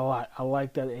like that a lot. I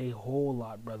like that a whole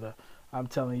lot, brother. I'm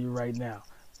telling you right now.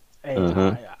 Hey,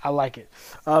 I like it.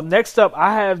 Next up,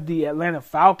 I have the Atlanta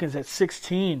Falcons at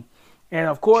 16. And,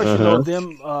 of course, you know,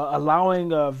 them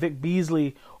allowing Vic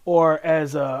Beasley, or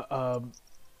as a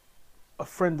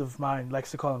friend of mine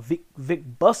likes to call him, Vic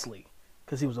Busley,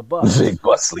 because he was a bust. Vic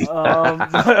Busley.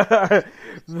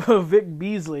 Vic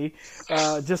Beasley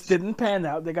just didn't pan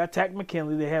out. They got Takk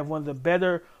McKinley. They have one of the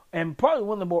better and probably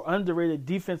one of the more underrated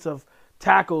defensive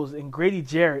tackles in Grady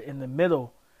Jarrett in the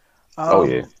middle.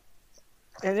 And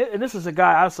this is a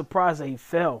guy I was surprised that he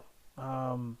fell,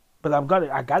 but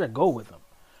I gotta go with him.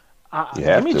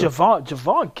 Give me Javon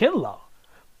Kinlaw.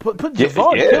 Put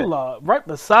Javon Kinlaw right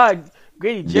beside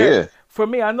Grady Jarrett. Yeah. For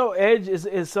me, I know edge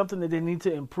is something that they need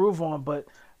to improve on, but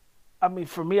I mean,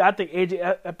 for me, I think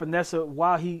AJ Epinesa,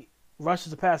 while he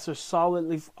rushes the passer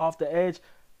solidly off the edge,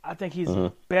 I think he's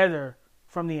better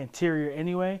from the interior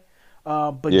anyway.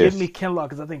 But give me Kinlaw,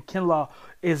 because I think Kinlaw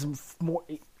is more.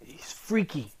 He's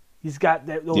freaky. He's got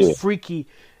those freaky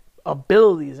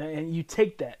abilities, and you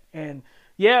take that. And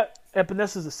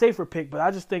Epinesa is a safer pick, but I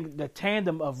just think the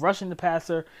tandem of rushing the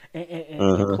passer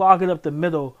and clogging up the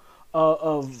middle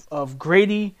of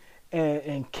Grady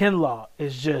and Kinlaw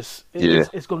is just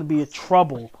it's going to be a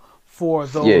trouble for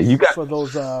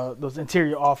those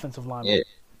interior offensive linemen.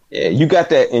 Yeah, you got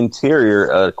that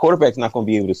interior. Quarterback's not going to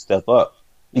be able to step up.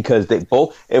 Because they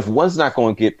both, if one's not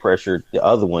going to get pressured, the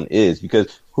other one is.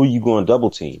 Because who you going to double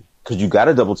team? Because you got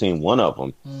to double team one of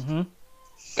them,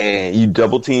 and you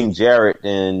double team Jarrett,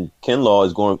 and Kinlaw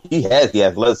is going. He has the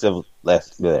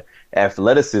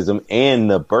athleticism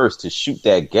and the burst to shoot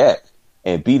that gap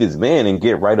and beat his man and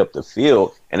get right up the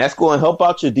field, and that's going to help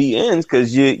out your DNs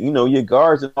because your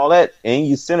guards and all that, and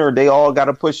your center, they all got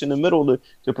to push in the middle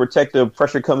to protect the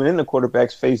pressure coming in the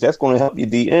quarterback's face. That's going to help your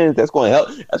DNs. That's going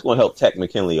to help Takk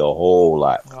McKinley a whole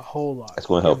lot. A whole lot. That's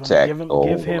going to help Takk. Give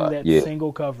him that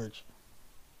single coverage.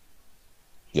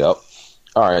 Yep.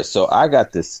 All right, so I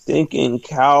got the stinking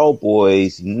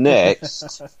Cowboys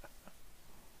next.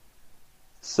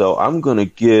 So I'm going to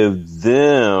give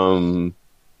them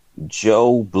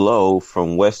Joe Blow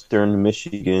from Western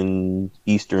Michigan,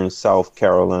 Eastern South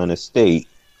Carolina State.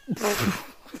 I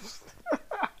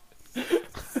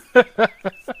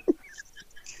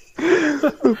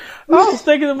was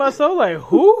thinking to myself, like,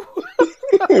 who?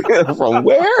 From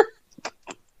where?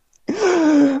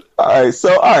 All right,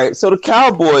 so the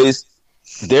Cowboys,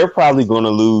 they're probably going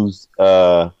to lose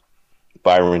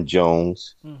Byron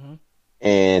Jones,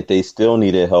 and they still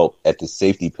needed help at the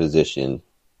safety position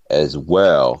as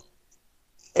well.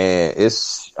 And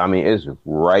it's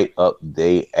right up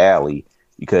their alley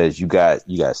because you got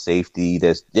safety.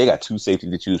 They got two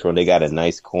safety to choose from. They got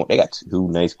they got two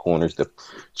nice corners to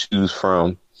choose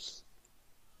from.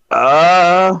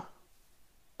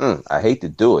 I hate to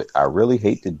do it. I really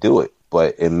hate to do it,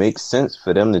 but it makes sense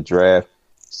for them to draft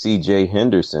C.J.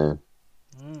 Henderson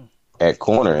at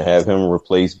corner and have him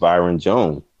replace Byron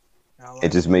Jones.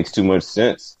 It just makes too much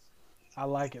sense. I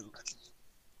like it.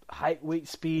 Height, weight,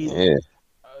 speed. Yeah.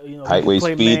 Height, weight,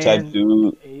 speed type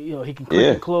dude. He can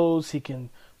click and close. He can,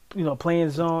 play in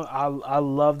zone. I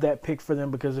love that pick for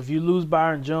them because if you lose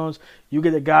Byron Jones, you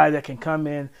get a guy that can come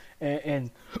in and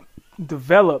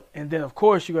develop. And then, of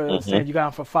course, you got to understand you got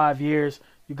him for 5 years.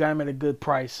 You got him at a good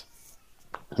price.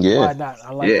 Yeah. Why not?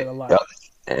 I like that a lot.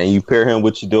 And you pair him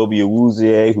with Chidobe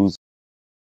Awuzie, who's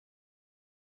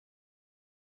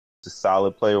a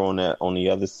solid player on the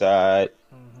other side.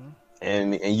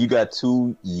 And you got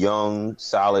two young,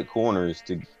 solid corners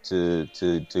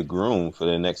to groom for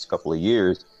the next couple of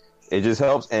years. It just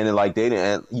helps, and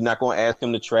you're not going to ask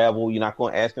them to travel. You're not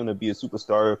going to ask them to be a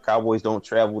superstar. Cowboys don't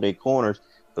travel their corners,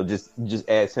 so just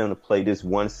ask him to play this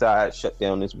one side, shut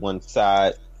down this one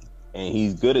side, and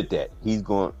he's good at that. He's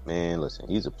going, man. Listen,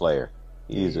 he's a player.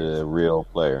 He's a real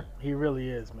player. He really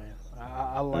is, man.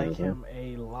 I like him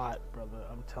a lot, brother.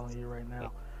 I'm telling you right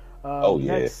now.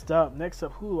 Next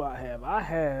up, who do I have? I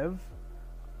have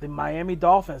the Miami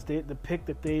Dolphins. The pick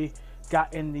that they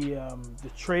got in the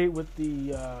trade with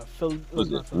the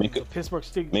Pittsburgh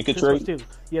Steelers. Minka trade? Steelers.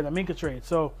 Yeah, the Minka trade.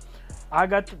 So I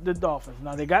got the Dolphins.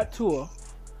 Now they got Tua.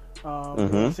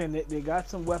 I'm saying they got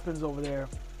some weapons over there.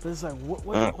 But it's like,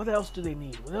 what else do they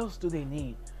need? What else do they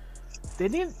need? They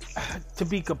need, to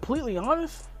be completely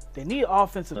honest, they need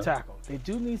offensive tackle. They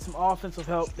do need some offensive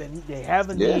help. They have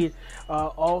a need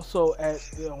also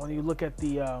when you look at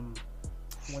the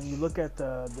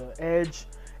edge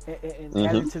and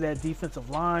adding to that defensive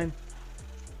line.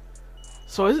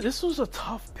 So this was a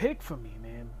tough pick for me,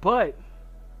 man. But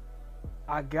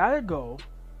I gotta go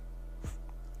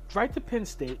right to Penn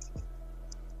State.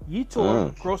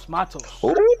 Yetur Gross-Matos.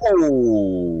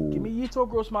 Give me Yetur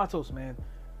Gross-Matos, man.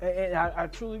 And I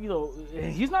truly,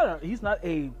 he's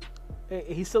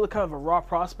still a kind of a raw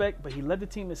prospect, but he led the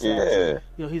team in sacks.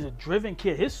 He's a driven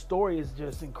kid. His story is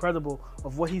just incredible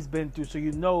of what he's been through. So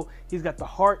he's got the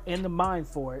heart and the mind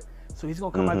for it. So he's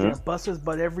gonna come out there and bust his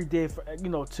butt every day for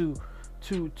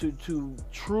to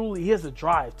truly, he has a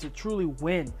drive to truly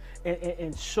win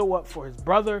and show up for his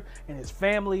brother and his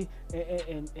family,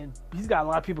 and he's got a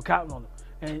lot of people counting on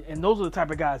him. And those are the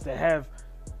type of guys that have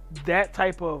that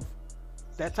type of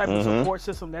support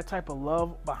system, that type of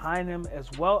love behind him,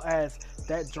 as well as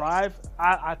that drive.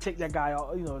 I take that guy,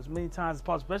 as many times as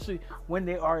possible, especially when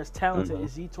they are as talented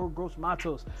as Yetur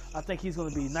Gross-Matos. I think he's going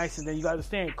to be nice. And then you got to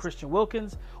understand Christian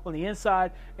Wilkins on the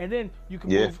inside, and then you can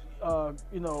move,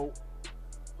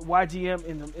 YGM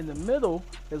in the middle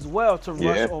as well to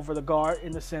rush over the guard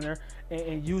in the center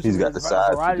and use him in a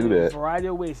variety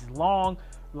of ways. He's long,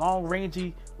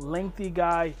 rangy, lengthy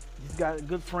guy. He's got a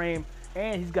good frame.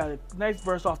 And he's got a nice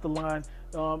burst off the line.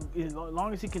 As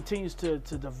long as he continues to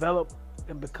develop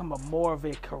and become more of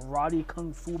a karate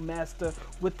kung fu master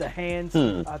with the hands,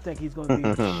 I think he's going to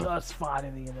be just fine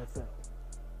in the NFL.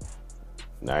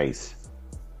 Nice.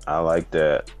 I like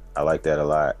that. I like that a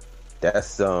lot.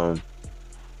 That's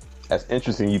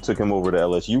interesting. You took him over the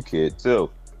LSU kid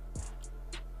too.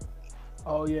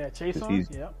 Oh yeah, Chase on.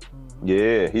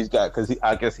 Yeah, he's got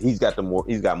I guess he's got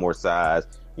more size.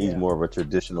 He's more of a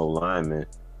traditional lineman.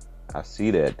 I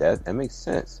see that. That makes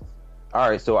sense. All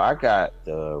right, so I got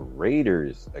the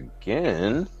Raiders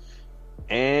again,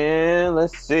 and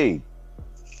let's see.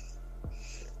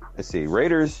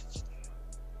 Raiders.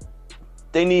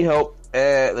 They need help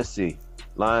at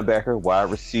linebacker, wide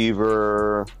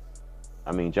receiver.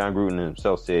 I mean, John Gruden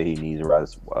himself said he needs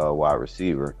a wide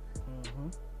receiver,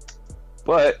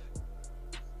 but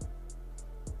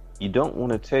you don't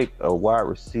want to take a wide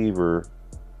receiver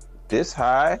this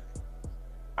high.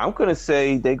 I'm gonna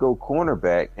say they go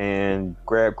cornerback and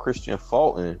grab Christian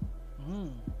Fulton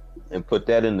and put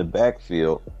that in the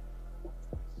backfield,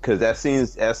 because that's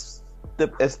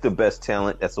the best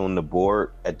talent that's on the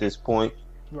board at this point.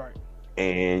 Right.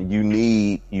 And you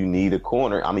need a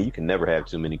corner. I mean, you can never have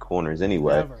too many corners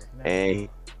anyway. Never.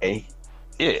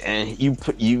 And you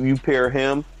pair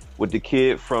him with the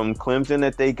kid from Clemson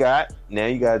that they got. Now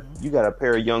you got a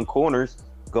pair of young corners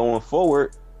going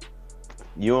forward.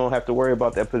 You don't have to worry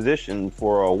about that position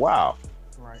for a while.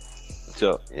 Right.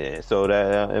 So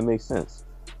that it makes sense.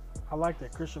 I like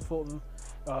that. Christian Fulton,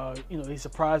 he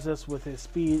surprised us with his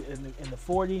speed in the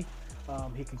 40.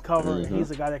 He can cover.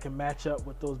 He's a guy that can match up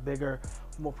with those bigger,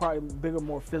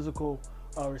 more physical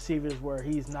receivers, where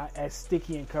he's not as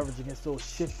sticky in coverage against those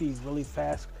shifty, really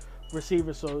fast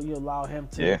receivers. So you allow him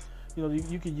to,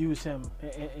 you can use him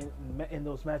in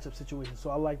those matchup situations. So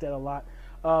I like that a lot.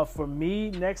 For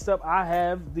me, next up, I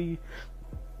have the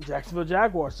Jacksonville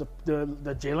Jaguars, the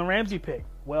Jalen Ramsey pick.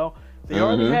 Well, they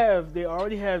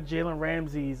already have Jalen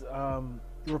Ramsey's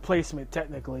replacement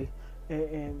technically,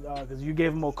 and because you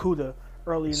gave him Okuda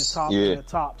early in the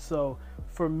top. So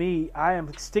for me, I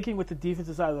am sticking with the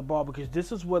defensive side of the ball because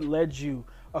this is what led you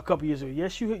a couple years ago.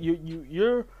 Yes,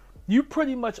 you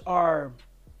pretty much are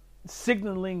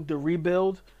signaling the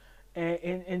rebuild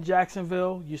in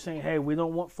Jacksonville. You're saying, hey, we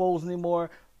don't want Foles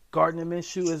anymore. Gardner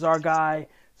Minshew is our guy.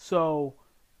 So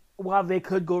while they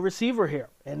could go receiver here,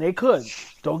 and they could,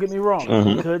 don't get me wrong,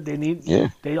 they could.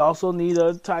 They also need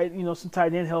some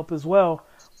tight end help as well.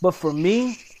 But for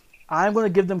me, I'm going to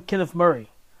give them Kenneth Murray.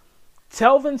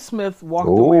 Telvin Smith walked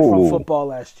away from football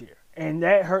last year, and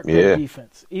that hurt their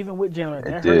defense. Even with Jalen,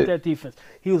 that hurt that defense.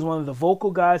 He was one of the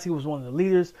vocal guys. He was one of the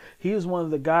leaders. He was one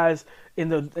of the guys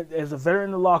as a veteran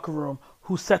in the locker room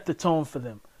who set the tone for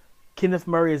them. Kenneth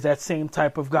Murray is that same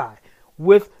type of guy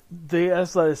with the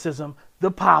athleticism,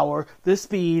 the power, the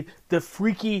speed, the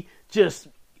freaky, just,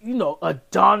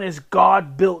 Adonis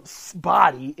God-built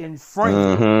body in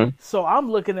frame. So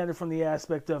I'm looking at it from the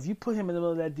aspect of you put him in the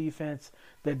middle of that defense.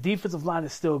 The defensive line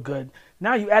is still good.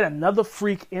 Now you add another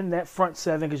freak in that front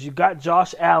seven because you got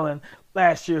Josh Allen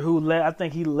last year who led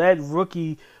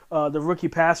the rookie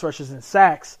pass rushers in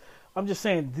sacks. I'm just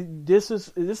saying this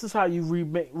is how you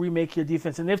remake your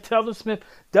defense. And if Telvin Smith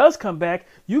does come back,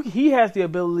 he has the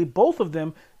ability. Both of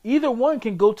them, either one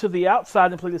can go to the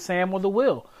outside and play the Sam or the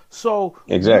Will. So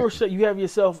exactly.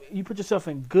 you put yourself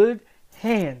in good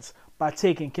hands by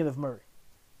taking Kenneth Murray.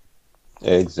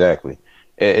 Exactly.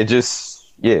 It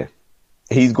just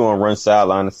he's going to run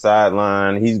sideline to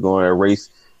sideline. He's going to erase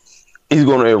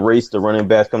the running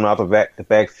backs coming out the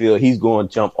backfield. He's going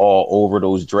to jump all over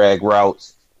those drag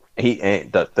routes.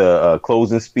 The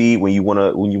closing speed when you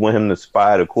want him to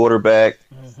spy the quarterback.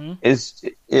 He's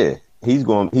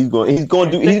going to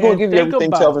give you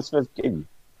everything Telvin Smith gave you.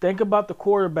 Think about the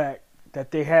quarterback that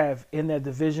they have in that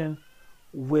division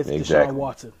with Deshaun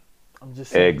Watson. I'm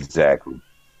just saying. Exactly.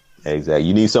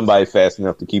 You need somebody fast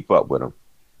enough to keep up with him.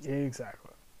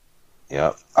 Exactly.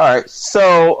 Yep. All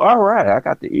right. I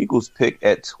got the Eagles pick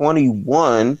at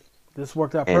 21. This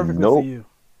worked out perfectly for you.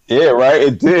 Yeah, right.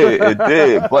 It did.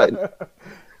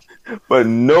 But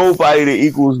nobody the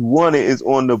Eagles wanted is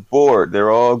on the board.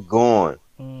 They're all gone.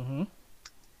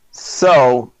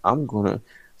 So I'm gonna.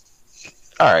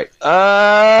 All right.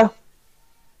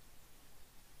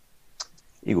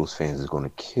 Eagles fans is gonna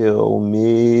kill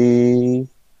me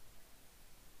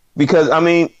because all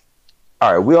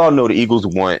right. We all know the Eagles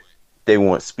want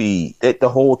speed. The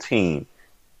whole team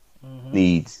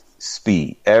needs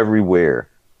speed everywhere.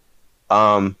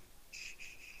 But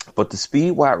the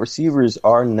speed wide receivers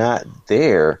are not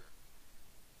there.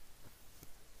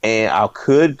 And I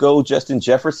could go Justin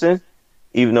Jefferson,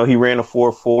 even though he ran a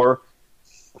 4.4.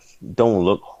 Don't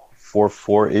look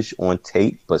 4.4-ish on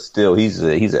tape, but still he's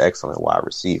an excellent wide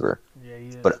receiver. Yeah, he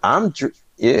is. But I'm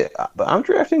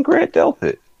drafting Grant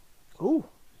Delpit. Ooh,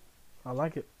 I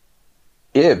like it.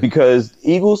 Yeah, because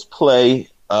Eagles play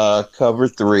cover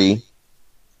 3,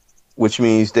 which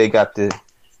means they got the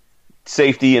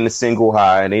safety in the single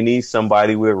high, and they need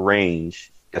somebody with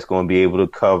range that's going to be able to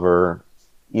cover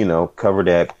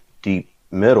that deep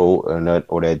middle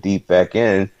or that deep back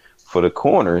end for the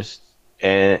corners.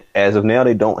 And as of now,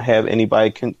 they don't have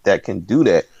anybody that can do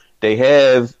that. They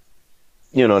have,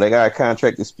 they got a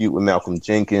contract dispute with Malcolm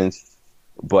Jenkins,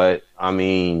 but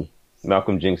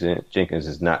Malcolm Jenkins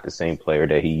is not the same player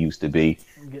that he used to be.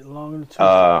 Getting along in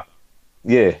the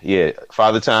Yeah.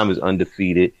 Father Time is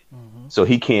undefeated, so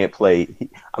he can't play.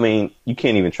 You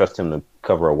can't even trust him to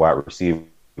cover a wide receiver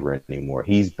anymore.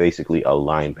 He's basically a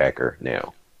linebacker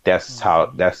now. That's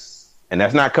that's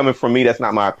not coming from me. That's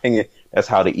not my opinion. That's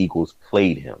how the Eagles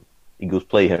played him. Eagles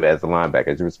played him as a linebacker.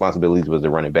 His responsibilities was the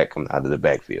running back coming out of the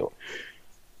backfield.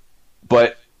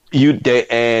 But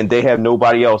they have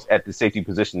nobody else at the safety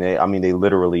position. They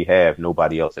literally have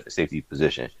nobody else at the safety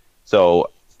position.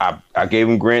 So I gave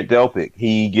him Grant Delpit.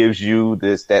 He gives you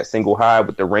that single high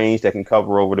with the range that can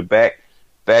cover over the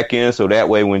back end. So that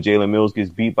way, when Jalen Mills gets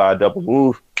beat by a double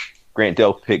move, Grant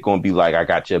Delpit going to be like, I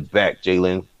got your back,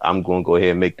 Jalen. I'm going to go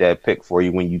ahead and make that pick for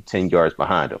you when you 10 yards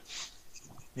behind him.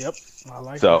 Yep, I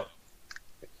like that. So,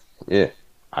 yeah,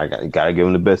 I got to give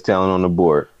him the best talent on the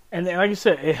board. And like you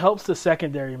said, it helps the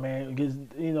secondary, man, because,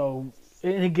 and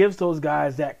it gives those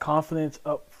guys that confidence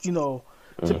up, to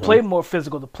play more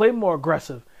physical, to play more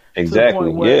aggressive. Exactly. To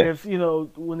the point where if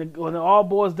when it all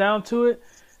boils down to it,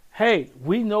 hey,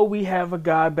 we know we have a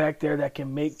guy back there that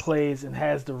can make plays and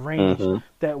has the range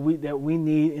that we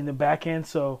need in the back end.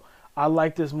 So I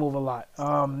like this move a lot.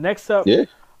 Next up, Yeah.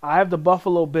 I have the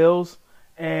Buffalo Bills,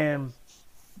 and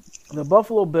the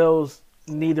Buffalo Bills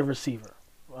need a receiver.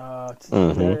 That's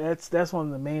one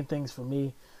of the main things for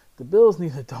me. The Bills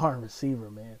need a darn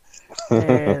receiver, man.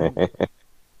 And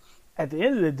at the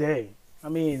end of the day, I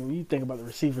mean, when you think about the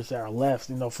receivers that are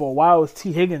left, for a while it was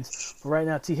T. Higgins, but right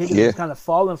now T. Higgins is kind of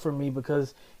falling for me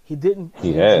because he didn't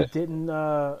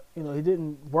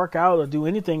work out or do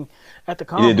anything at the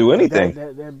combine. He didn't do anything.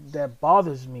 That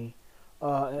bothers me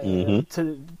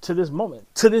to this moment,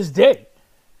 to this day.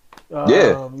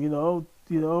 To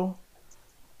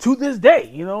this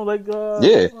day, like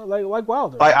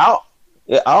Wilder. Like I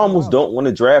almost don't want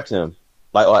to draft him.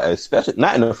 Like especially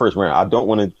not in the first round. I don't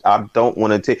want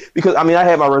to take, because I mean I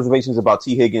had my reservations about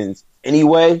T. Higgins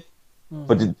anyway.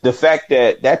 But the fact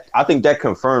that I think that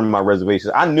confirmed my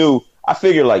reservations. I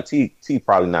figured like T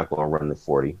probably not going to run the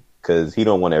 40 because he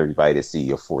don't want everybody to see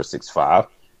a 4.65.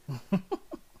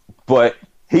 But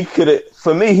he could have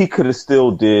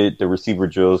still did the receiver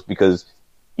drills because,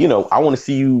 I want to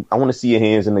see your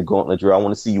hands in the gauntlet drill. I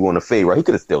want to see you on the fade, right? He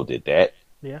could have still did that.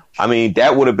 Yeah. I mean,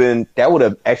 that would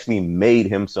have actually made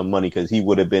him some money because he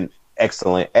would have been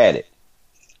excellent at it.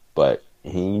 But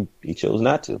he chose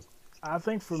not to. I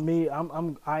think for me, I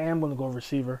am going to go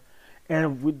receiver,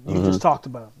 and you just talked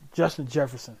about him, Justin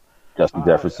Jefferson. I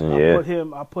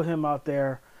put him out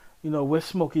there, with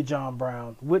Smokey John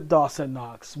Brown, with Dawson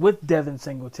Knox, with Devin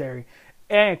Singletary,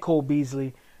 and Cole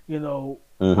Beasley.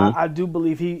 I do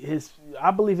believe his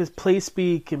play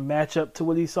speed can match up to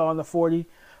what he saw in the 40.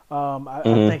 I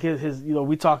think his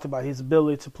we talked about his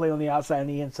ability to play on the outside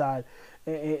and the inside,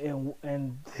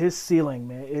 and his ceiling,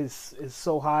 man, is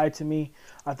so high to me.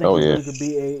 I think he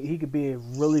could be a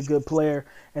really good player,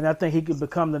 and I think he could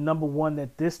become the number one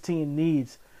that this team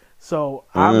needs. So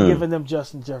I'm giving them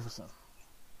Justin Jefferson.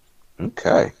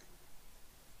 Okay,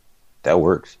 that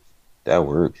works. That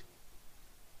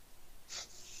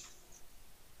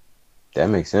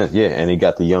makes sense. Yeah, and he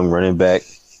got the young running back.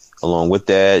 Along with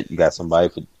that, you got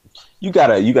somebody you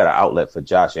got an outlet for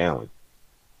Josh Allen.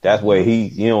 That's where he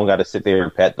don't got to sit there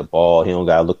and pat the ball. He don't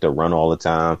got to look to run all the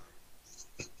time.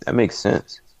 That makes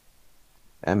sense.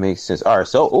 All right,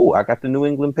 so I got the New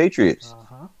England Patriots,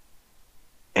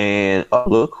 and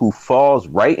look who falls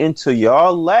right into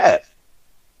y'all lap.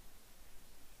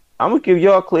 I'm gonna give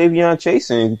y'all Cleveon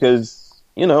Chasen because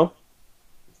you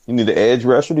need an edge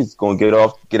rusher. He's gonna get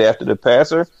after the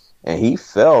passer, and he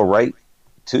fell right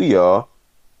to y'all.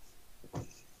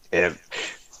 That's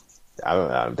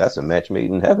a match made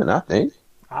in heaven, I think.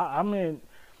 I mean,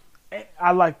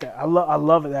 I like that. I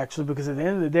love it actually because at the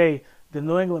end of the day, the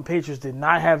New England Patriots did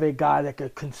not have a guy that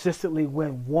could consistently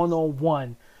win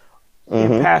one-on-one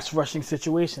in pass rushing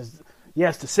situations.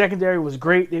 Yes, the secondary was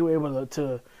great. They were able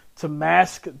to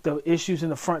mask the issues in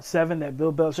the front seven that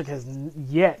Bill Belichick has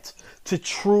yet to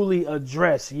truly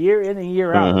address year in and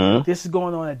year out. This is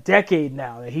going on a decade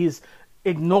now that he's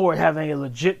ignored having a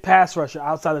legit pass rusher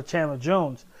outside of Chandler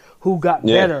Jones, who got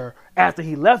better after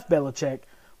he left Belichick.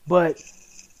 But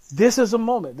this is a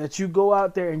moment that you go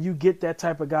out there and you get that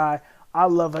type of guy. I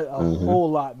love it a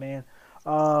whole lot, man.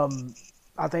 I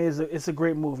think it's a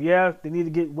great move. Yeah, they need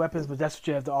to get weapons, but that's what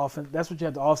you have the offense. That's what you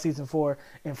have the offseason for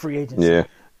in free agency. Yeah.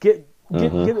 Get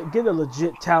a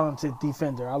legit talented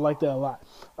defender. I like that a lot.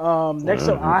 Next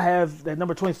up, I have at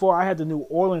number 24. I had the New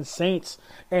Orleans Saints,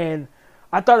 and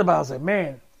I thought about it. I was like,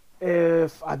 man,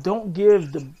 if I don't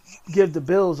give the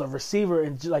Bills a receiver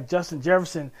and like Justin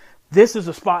Jefferson, this is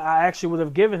a spot I actually would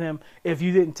have given him if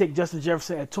you didn't take Justin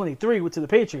Jefferson at 23 to the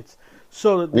Patriots.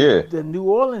 So the New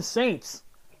Orleans Saints,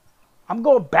 I'm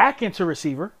going back into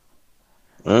receiver,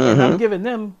 and I'm giving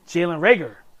them Jalen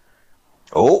Reagor.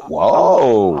 Oh,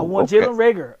 whoa! I want Jalen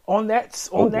Reagor on that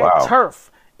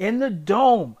turf in the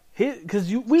dome,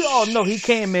 because we all know he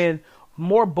came in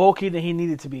more bulky than he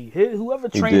needed to be. Whoever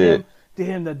trained him did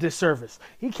him the disservice.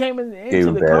 He came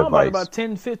into the combine about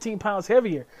 10, 15 pounds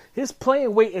heavier. His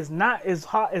playing weight is not as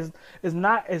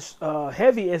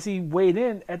heavy as he weighed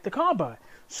in at the combine.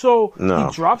 So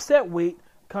he drops that weight,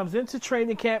 comes into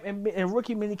training camp and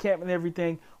rookie mini camp and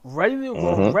everything, ready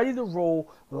to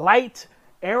roll, light,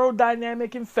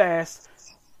 aerodynamic and fast,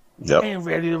 and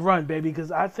ready to run, baby.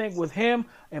 Because I think with him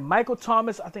and Michael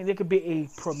Thomas, I think there could be a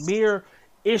premier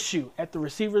issue at the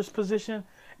receivers position.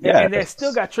 And they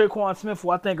still got Traquan Smith,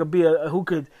 who I think would be who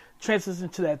could transition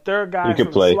to that third guy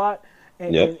from the slot.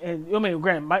 And I mean,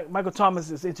 granted, Michael Thomas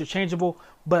is interchangeable,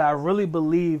 but I really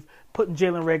believe putting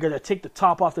Jalen Reagor to take the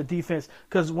top off the defense,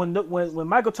 because when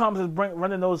Michael Thomas is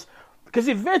running those, because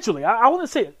eventually, I want to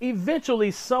say it,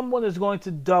 eventually someone is going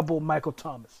to double Michael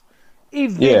Thomas.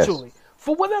 Eventually. Yes.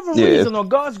 for whatever reason, on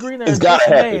God's green earth, this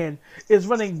man is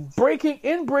running breaking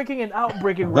and out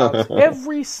breaking routes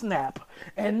every snap,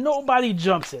 and nobody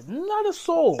jumps it. Not a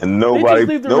soul. And nobody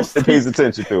pays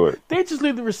attention to it. They just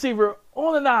leave the receiver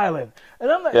on an island.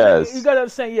 And I'm like, you got to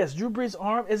understand, yes, Drew Brees'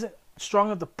 arm isn't strong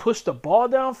enough to push the ball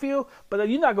downfield, but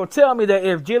you're not going to tell me that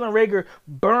if Jalen Reagor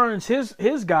burns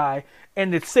his guy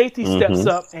and the safety steps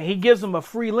up and he gives him a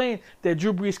free lane, that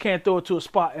Drew Brees can't throw it to a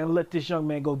spot and let this young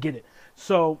man go get it.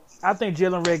 So I think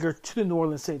Jalen Reagor to the New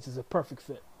Orleans Saints is a perfect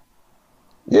fit.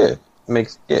 I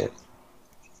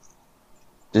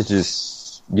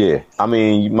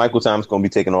mean, Michael Thomas going to be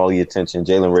taking all the attention.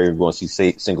 Jalen Reagor going to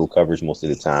see single coverage most of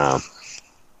the time.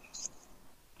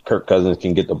 Kirk Cousins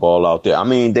can get the ball out there. I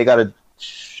mean, they got and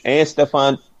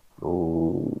Stephon.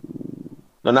 No,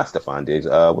 not Stephon Diggs.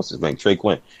 What's his name?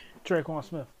 Traquan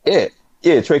Smith. Yeah,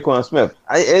 Traquan Smith.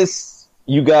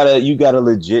 You got a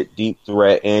legit deep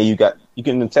threat, and you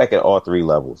can attack at all three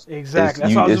levels. Exactly.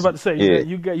 That's what I was about to say.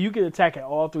 You can attack at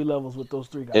all three levels with those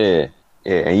three guys. Yeah,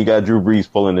 and you got Drew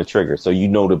Brees pulling the trigger, so you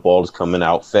know the ball is coming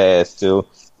out fast too.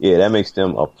 Yeah, that makes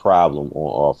them a problem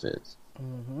on offense.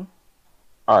 Mm-hmm.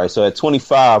 All right, so at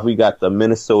 25, we got the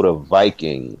Minnesota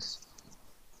Vikings.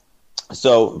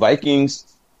 So Vikings,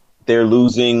 they're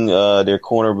losing their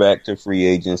cornerback to free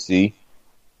agency.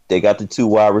 They got the 2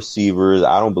 wide receivers.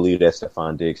 I don't believe that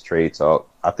Stephon Diggs trade talk.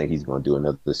 I think he's going to do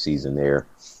another season there.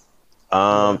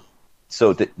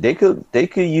 So they could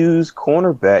use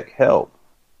cornerback help.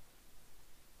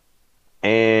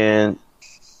 And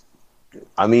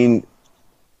I mean,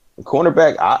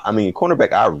 cornerback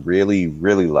I really,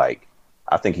 really like.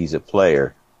 I think he's a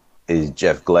player, is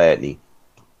Jeff Gladney.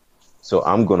 So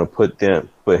I'm going to put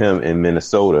him in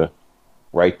Minnesota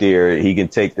right there. He can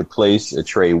take the place of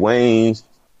Trey Waynes,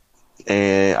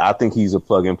 and I think he's a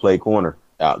plug-and-play corner.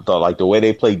 Like the way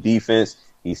they play defense,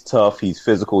 he's tough, he's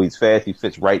physical, he's fast, he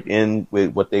fits right in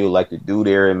with what they would like to do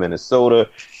there in Minnesota.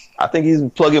 I think he's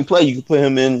plug-and-play. You can put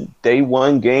him in day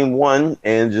one, game one,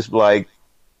 and just like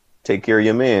take care of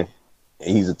your man.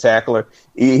 He's a tackler.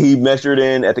 He measured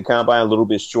in at the combine a little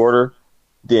bit shorter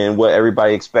than what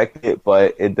everybody expected,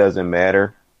 but it doesn't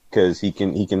matter because he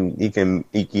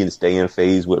can stay in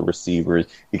phase with receivers.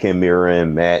 He can mirror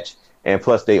and match. And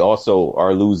plus, they also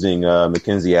are losing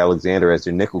Mackenzie Alexander as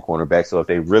their nickel cornerback. So if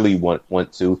they really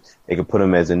want to, they can put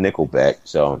him as a nickel back.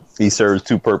 So he serves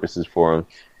 2 purposes for him.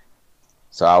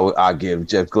 So I'll give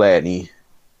Jeff Gladney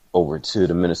over to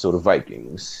the Minnesota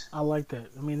Vikings. I like that.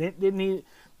 I mean,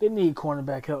 they need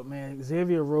cornerback help, man.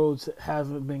 Xavier Rhodes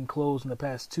haven't been closed in the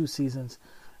past 2 seasons.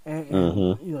 And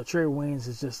you know, Trey Waynes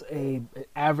is just an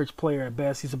average player at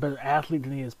best. He's a better athlete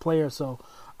than he is player. So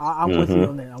I'm with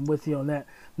you on that.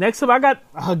 Next up, I got,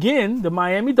 again, the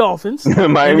Miami Dolphins.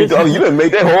 Miami Dolphins. You done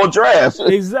made that whole draft.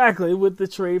 Exactly, with the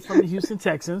trade from the Houston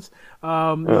Texans.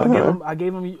 I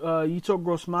gave him Yuto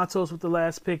Gross-Matos with the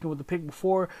last pick and with the pick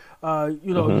before.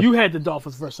 You had the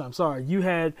Dolphins first time. Sorry, you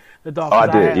had the Dolphins.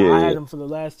 I did. I had them for the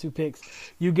last 2 picks.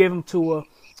 You gave them to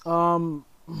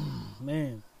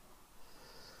man.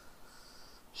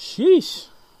 Sheesh,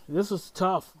 this was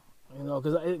tough. You know,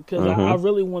 because I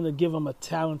really want to give him a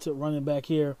talented running back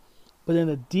here. But in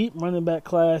a deep running back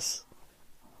class,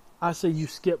 I say you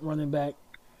skip running back.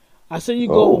 I say you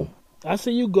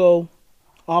go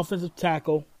offensive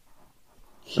tackle.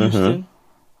 Houston.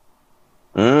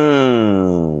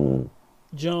 Jones.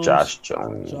 Josh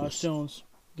Jones.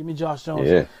 Give me Josh Jones.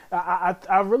 Yeah.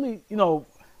 I really,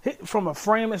 from a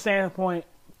framing standpoint,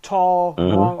 tall,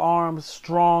 long arms,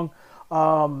 strong,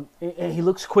 and he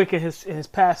looks quick in his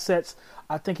pass sets.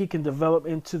 I think he can develop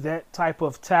into that type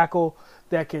of tackle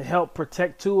that can help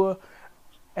protect Tua.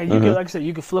 And you can, like I said,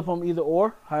 you can flip them either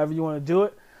or, however you want to do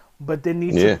it. But they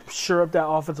need to shore up that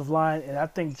offensive line. And I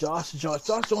think Josh Jones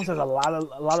has a lot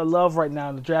of love right now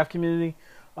in the draft community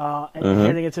and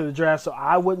heading into the draft. So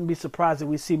I wouldn't be surprised if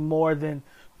we see more than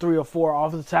 3 or 4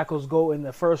 offensive tackles go in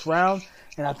the first round.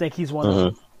 And I think he's one of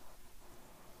them.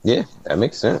 Yeah, that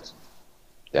makes sense.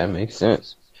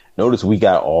 Notice we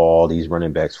got all these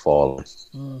running backs falling.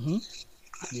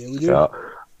 Yeah, we do.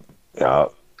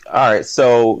 All right,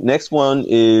 so next one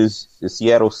is the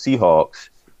Seattle Seahawks,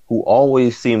 who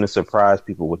always seem to surprise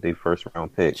people with their first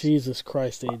round picks. Jesus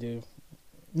Christ, they do.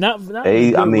 Not in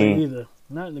a good way either.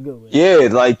 Not in a good way. Yeah,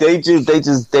 like they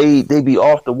be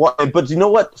off the wall. But you know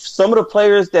what? Some of the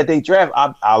players that they draft,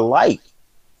 I like,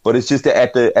 but it's just that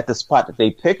at the spot that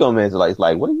they pick them is like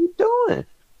what are you doing?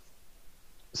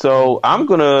 So I'm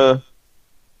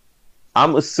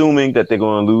assuming that they're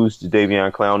gonna lose to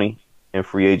Jadeveon Clowney in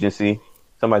free agency.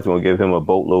 Somebody's gonna give him a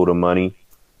boatload of money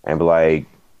and be like,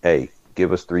 "Hey,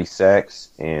 give us 3 sacks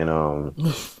and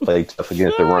play tough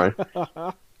against the run."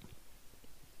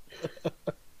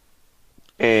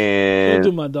 And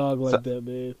don't do my dog like that,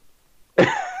 man.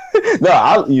 No,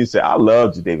 I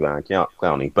love Jadeveon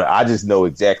Clowney, but I just know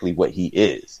exactly what he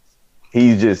is.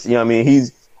 He's just, you know what I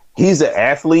mean? He's an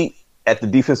athlete at the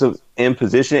defensive end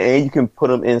position, and you can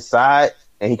put him inside,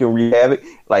 and he can wreak havoc.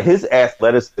 Like, his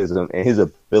athleticism and his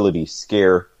ability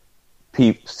scare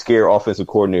offensive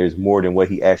coordinators more than what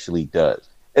he actually does.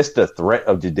 It's the threat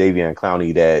of Jadeveon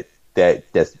Clowney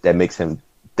that makes him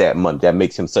that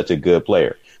makes him such a good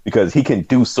player, because he can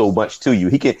do so much to you.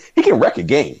 He can wreck a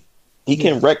game. He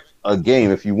can wreck a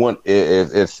game if he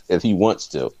wants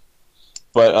to.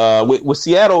 But with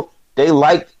Seattle, they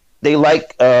like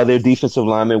their defensive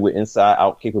linemen with inside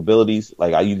out capabilities.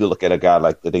 Like, I used to look at a guy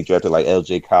like that they drafted, like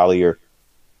L.J. Collier.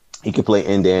 He could play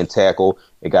end to end tackle.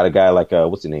 They got a guy like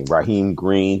what's his name, Raheem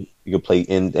Green. He could play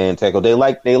end to end tackle. They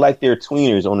like their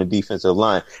tweeners on the defensive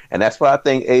line, and that's what I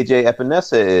think AJ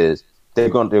Epinesa is. They're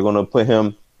going to put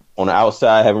him on the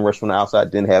outside, have him rush from the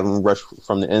outside, then have him rush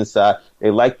from the inside.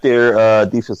 They like their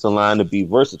defensive line to be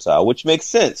versatile, which makes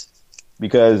sense,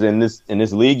 because in this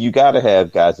league, you got to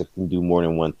have guys that can do more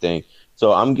than one thing.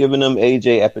 So I'm giving them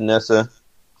AJ Epinesa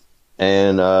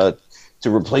and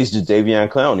to replace Jadeveon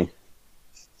Clowney.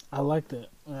 I like that,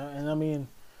 and I mean,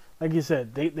 like you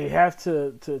said, they have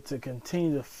to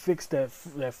continue to fix that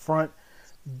front.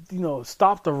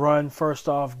 Stop the run first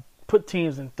off. Put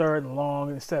teams in third and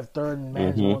long instead of third and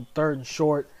manageable, third and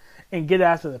short, and get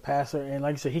after the passer. And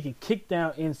like I said, he can kick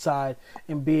down inside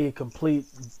and be a complete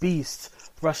beast,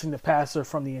 rushing the passer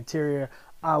from the interior.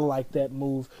 I like that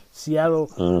move.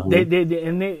 Seattle,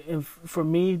 and for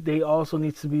me, they also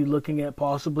need to be looking at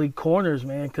possibly corners,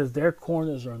 man, because their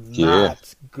corners are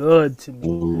not good to me.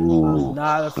 I'm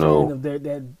not a fan of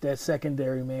that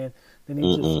secondary, man. They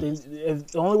need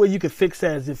the only way you can fix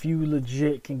that is if you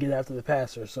legit can get after the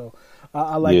passer. So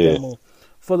I like that move.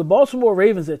 For the Baltimore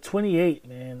Ravens at 28,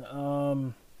 man,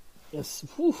 and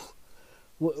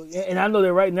I know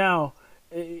that right now,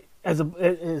 as the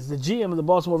GM of the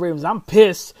Baltimore Ravens, I'm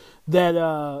pissed that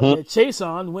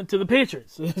Chason went to the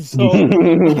Patriots. So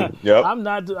I'm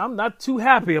not too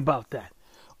happy about that.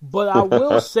 But I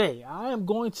will say I am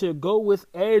going to go with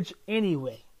edge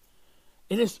anyway.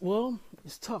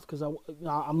 It's tough because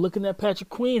I'm looking at Patrick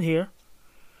Queen here,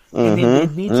 and they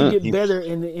need to get better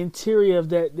in the interior of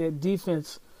that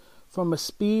defense from a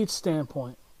speed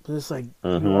standpoint. But it's like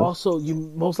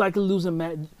you most likely losing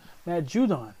Matt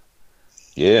Judon.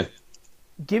 Yeah.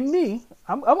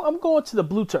 I'm going to the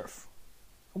blue turf.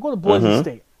 I'm going to Boise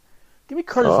State. Give me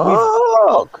Curtis Weaver.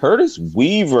 Oh, Curtis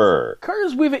Weaver.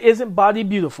 Curtis Weaver isn't body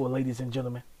beautiful, ladies and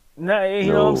gentlemen. Now,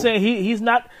 you know what I'm saying? He's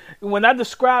not. When I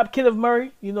describe Kenneth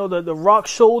Murray, the rock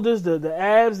shoulders, the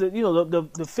abs,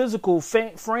 the physical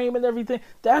frame and everything.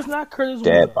 That's not Curtis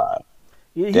Weaver. Dad bod.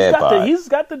 He's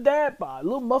got the dad bod, a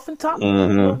little muffin top,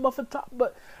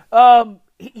 But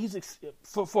he's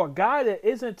for a guy that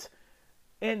isn't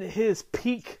in his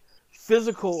peak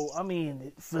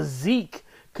physique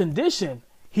condition.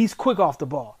 He's quick off the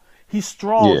ball. He's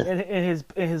strong in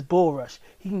his bull rush.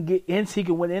 He can get in. He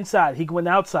can win inside. He can win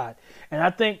outside. And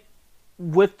I think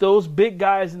with those big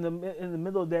guys in the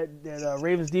middle of that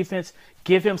Ravens defense,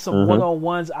 give him some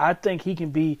one-on-ones. I think he can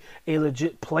be a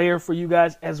legit player for you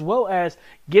guys, as well as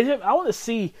get him. I want to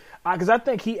see, because I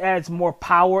think he adds more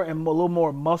power and a little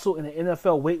more muscle in the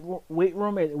NFL weight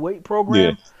room and weight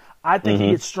program. Yeah. I think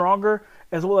he gets stronger,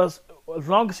 as well as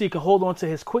long as he can hold on to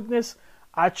his quickness.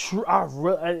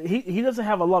 He doesn't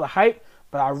have a lot of hype,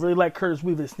 but I really like Curtis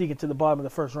Weaver sneaking to the bottom of the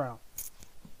first round.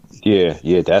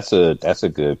 Yeah, that's a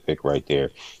good pick right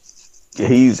there.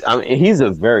 He's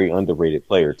a very underrated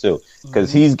player too,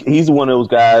 because he's one of those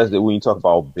guys that when you talk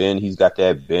about bend, he's got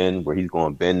that bend where he's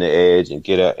going to bend the edge and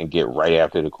get right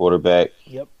after the quarterback.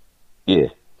 Yep. Yeah,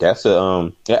 that's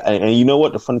and you know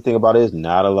what the funny thing about it is,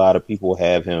 not a lot of people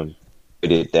have him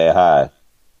rated that high.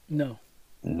 No.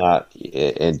 Not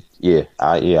and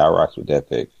I rock with that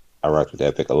pick. I rock with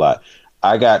that pick a lot.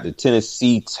 I got the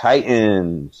Tennessee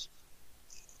Titans.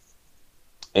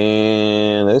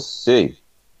 And let's see.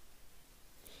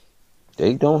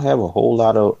 They don't have a whole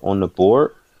lot on the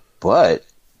board, but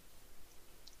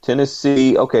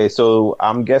Tennessee, okay, so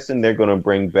I'm guessing they're going to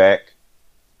bring back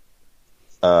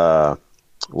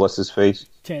what's his face?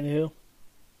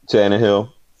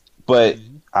 Tannehill. But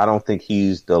I don't think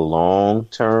he's the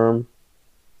long-term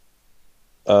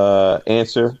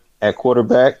answer at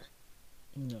quarterback.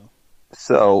 No.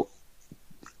 So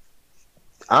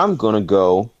I'm going to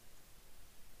go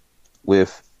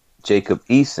with Jacob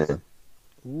Eason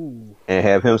and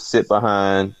have him sit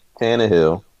behind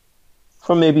Tannehill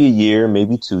for maybe a year,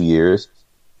 maybe 2 years.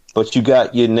 But you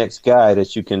got your next guy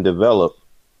that you can develop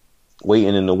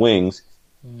waiting in the wings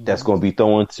that's going to be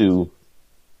throwing to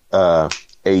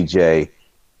AJ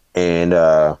and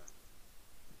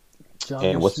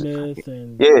Jonnu Smith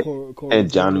and Corey and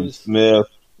Jonnu Smith,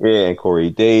 and Corey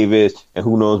Davis, and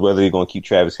who knows whether they're going to keep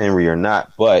Travis Henry or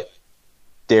not. But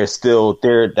they're still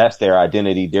there. That's their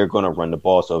identity. They're going to run the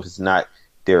ball. So if it's not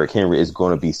Derrick Henry, it's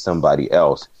going to be somebody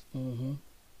else. Mm-hmm.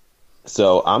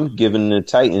 So I'm giving the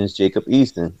Titans Jacob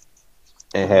Easton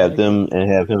and have him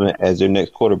as their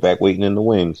next quarterback waiting in the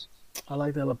wings. I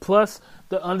like that. Plus,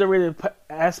 the underrated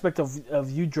aspect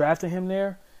of you drafting him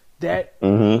there, that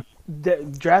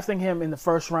drafting him in the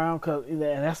first round, and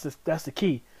that's the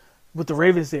key. With the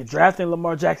Ravens, they're drafting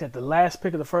Lamar Jackson at the last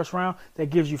pick of the first round. That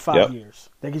gives you 5 years.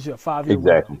 That gives you a 5-year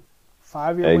window.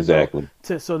 5-year window.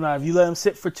 So now, if you let him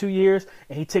sit for 2 years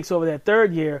and he takes over that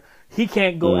third year, he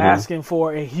can't go asking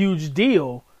for a huge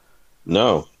deal.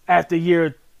 No. After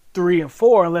year 3 and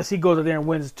 4, unless he goes in there and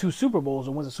wins 2 Super Bowls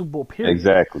or wins a Super Bowl period.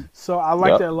 Exactly. So I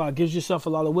like that a lot. It gives yourself a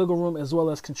lot of wiggle room as well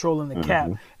as controlling the cap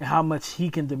and how much he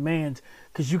can demand,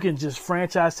 because you can just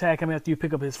franchise tag him after you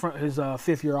pick up his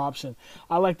 5th-year option.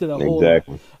 I like that a whole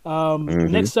lot.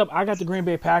 Next up, I got the Green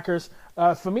Bay Packers.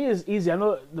 For me, it's easy. I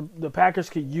know the Packers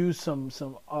could use some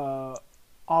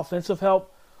offensive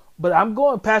help, but I'm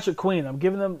going Patrick Queen. I'm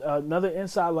giving them another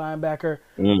inside linebacker,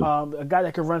 a guy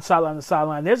that can run sideline to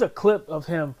sideline. There's a clip of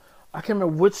him. I can't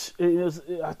remember which it was.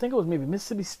 I think it was maybe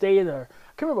Mississippi State, or I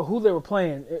can't remember who they were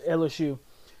playing at LSU.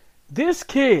 This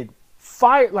kid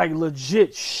fired, like,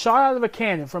 legit, shot out of a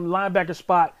cannon from the linebacker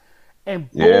spot and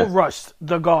bull rushed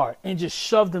the guard and just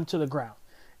shoved him to the ground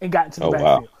and got into the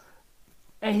backfield. Wow.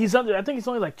 And he's under. I think he's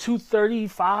only like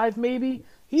 235, maybe.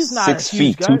 He's not 6 a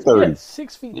huge feet, guy. 230. Yeah,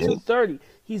 6 feet, 230.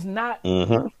 He's not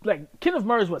like Kenneth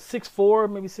Murray's what, 6'4",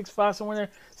 maybe 6'5", somewhere in there,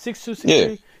 6'2", 6'3".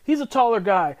 Yeah. He's a taller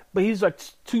guy, but he's like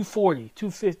 240,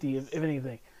 250, if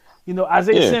anything. You know,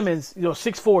 Isaiah Simmons,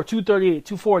 6'4", 238,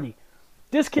 240.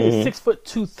 This kid is 6 foot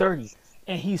 230,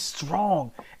 and he's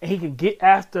strong, and he can get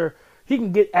after. He's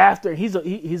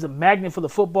a magnet for the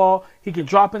football. He can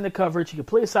drop into coverage. He can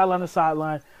play sideline to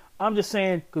sideline. I'm just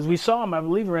saying, because we saw him, I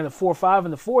believe he ran a 4.5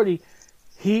 in the 40.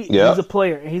 He's a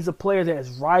player, and he's a player that is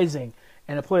rising,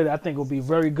 and a player that I think will be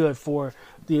very good for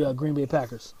the Green Bay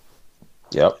Packers.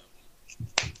 Yep.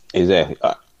 Exactly.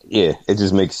 It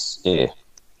just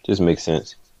makes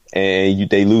sense. And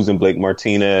they losing Blake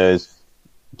Martinez,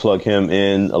 plug him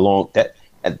in along that.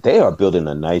 They are building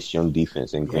a nice young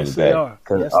defense in Green Bay.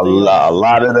 Yes, a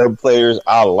lot of the players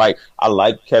I like. I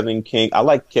like Kevin King. I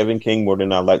like Kevin King more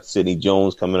than I like Sidney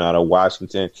Jones coming out of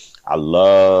Washington. I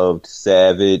loved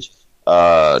Savage.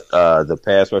 The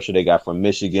pass rusher they got from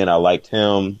Michigan, I liked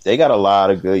him. They got a lot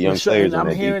of good young players. I'm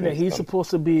hearing that he's supposed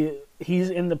to be.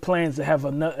 He's in the plans to have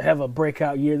a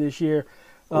breakout year this year.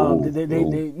 He's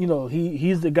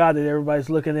the guy that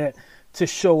everybody's looking at to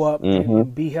show up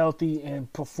and be healthy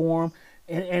and perform.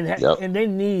 And they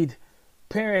need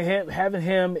having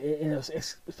him,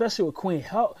 especially with Queen,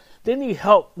 help. They need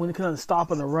help when it comes to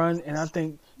stopping the run, and I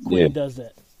think Queen does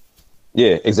that.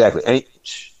 Yeah, exactly. And,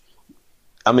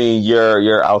 I mean,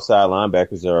 your outside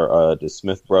linebackers are the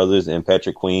Smith brothers and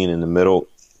Patrick Queen in the middle.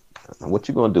 What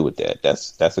you gonna do with that?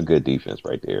 That's a good defense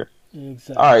right there.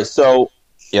 Exactly. All right, so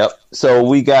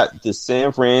we got the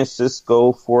San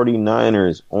Francisco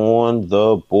 49ers on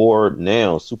the board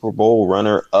now, Super Bowl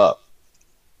runner up.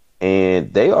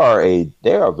 And they are a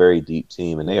very deep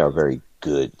team, and they are a very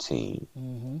good team.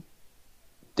 Mm-hmm.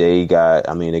 They got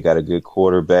a good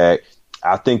quarterback.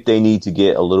 I think they need to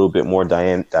get a little bit more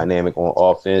dynamic on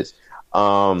offense.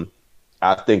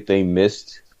 I think they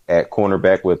missed at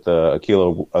cornerback with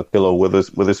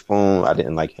Ahkello Witherspoon. I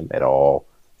didn't like him at all,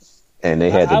 and they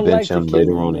had to bench him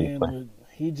later on. But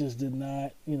he just did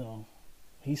not,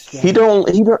 he's strong.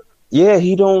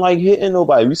 He don't like hitting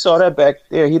nobody. We saw that back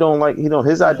there.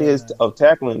 His idea of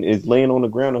tackling is laying on the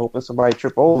ground and hoping somebody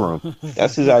trip over him.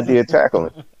 That's his idea of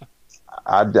tackling.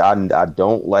 I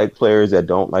don't like players that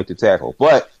don't like to tackle.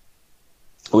 But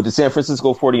with the San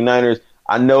Francisco 49ers,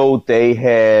 I know they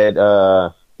did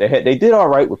all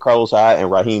right with Carlos Hyde and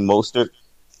Raheem Mostert.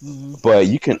 Mm-hmm. But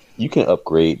you can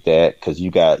upgrade that, because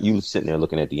you sitting there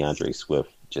looking at DeAndre Swift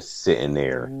just sitting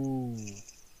there. Ooh.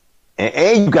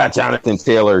 And you got Jonathan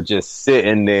Taylor just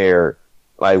sitting there.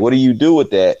 Like, what do you do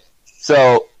with that?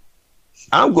 So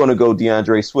I'm going to go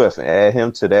DeAndre Swift and add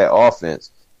him to that offense.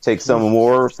 Take some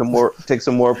more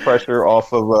pressure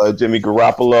off of Jimmy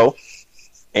Garoppolo,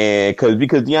 and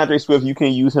because DeAndre Swift, you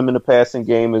can use him in the passing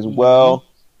game as well.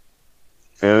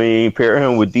 I mean, pair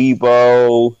him with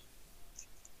Debo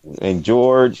and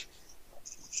George.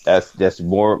 That's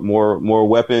more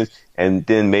weapons, and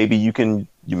then maybe you can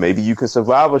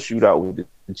survive a shootout with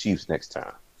the Chiefs next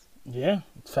time. Yeah,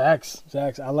 facts.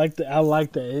 I like that. I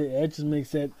like that. It just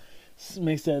makes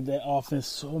that offense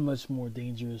so much more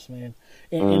dangerous, man.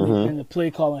 And the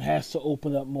play calling has to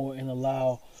open up more and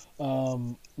allow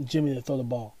Jimmy to throw the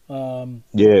ball.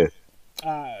 Yeah.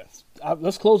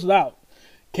 Let's close it out.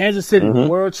 Kansas City,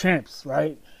 world champs,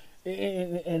 right?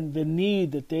 And the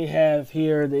need that they have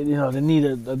here, they need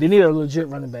a legit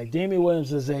running back. Damian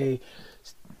Williams is a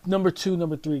number 2,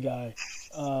 number 3 guy.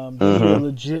 They need a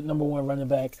legit number 1 running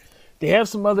back. They have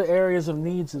some other areas of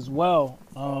needs as well.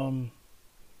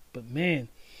 But man,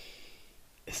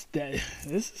 this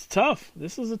is tough.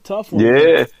 This is a tough one.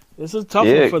 Yeah. This is a tough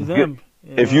one for them.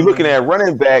 If you're looking at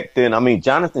running back, then I mean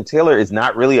Jonathan Taylor is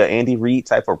not really an Andy Reid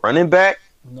type of running back.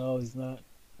 No, he's not.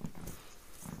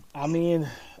 I mean,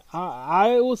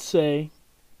 I would say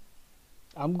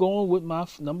I'm going with my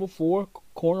number 4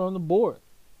 corner on the board,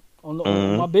 on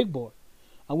my big board.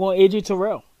 I'm going AJ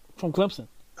Terrell from Clemson.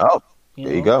 Oh,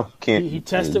 there you go. He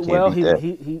tested well.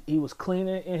 He was clean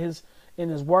in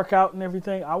his workout and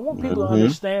everything. I want people to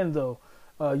understand though,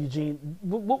 Eugene,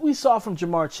 what we saw from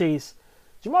Jamar Chase.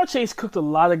 Jamar Chase cooked a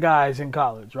lot of guys in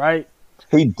college, right?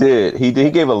 He did. He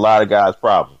gave a lot of guys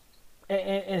problems.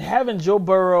 And having Joe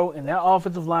Burrow and that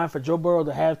offensive line for Joe Burrow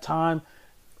to have time,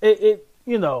 it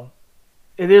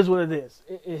is what it is.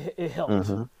 It helped.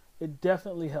 It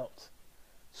definitely helped.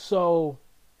 So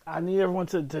I need everyone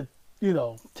to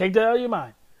take that out of your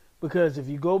mind, because if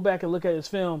you go back and look at his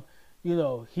film,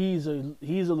 he's a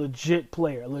legit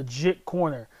player, a legit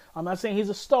corner. I'm not saying he's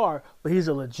a star, but he's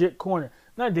a legit corner.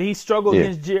 Now, did he struggle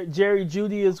against Jerry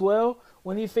Jeudy as well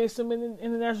when he faced him in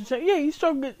the national championship? Yeah,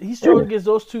 he struggled against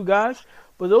those 2 guys,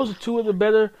 but those are 2 of the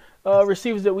better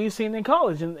receivers that we've seen in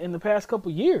college in the past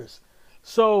couple of years.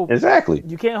 So exactly,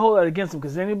 you can't hold that against him,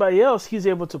 because anybody else, he's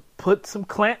able to put some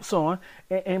clamps on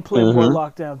and play more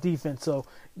lockdown defense. So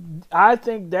I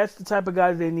think that's the type of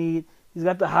guy they need. He's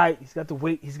got the height, he's got the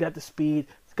weight, he's got the speed,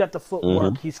 he's got the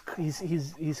footwork. He's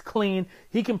clean.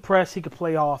 He can press. He can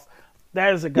play off.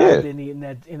 That is a guy they need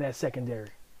in that secondary.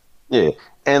 Yeah,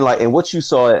 and what you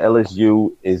saw at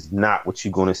LSU is not what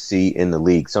you're going to see in the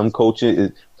league. Some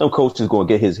coaches going to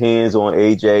get his hands on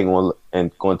AJ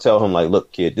and going to tell him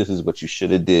look, kid, this is what you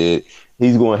should have did.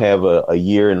 He's going to have a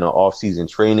year in the off-season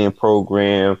training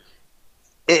program.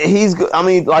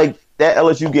 That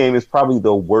LSU game is probably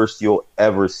the worst you'll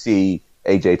ever see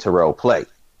AJ Terrell play,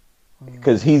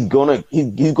 because he's gonna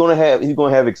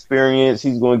have experience.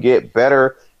 He's going to get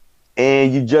better.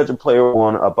 And you judge a player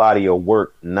on a body of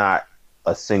work, not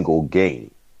a single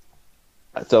game.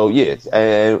 So yes,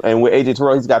 and with AJ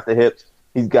Terrell, he's got the hips,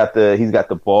 he's got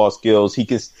the ball skills.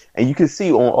 And you can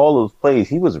see on all those plays,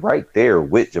 he was right there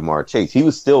with Jamar Chase. He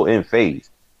was still in phase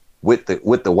with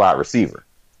the wide receiver.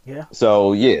 Yeah.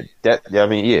 So he's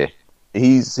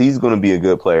going to be a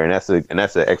good player, and that's an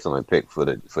excellent pick for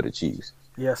the Chiefs.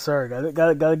 Yes, sir.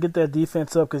 Got to get that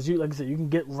defense up, because like I said, you can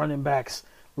get running backs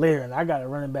later, and I got a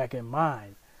running back in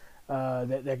mind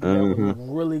that would be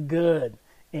really good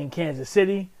in Kansas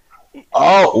City.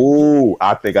 I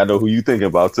think I know who you thinking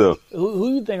about too.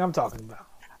 Who you think I'm talking about?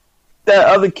 That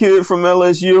other kid from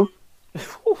LSU.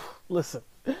 Listen,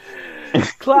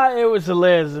 Clyde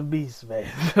Edwards-Helaire is a beast, man.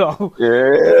 So,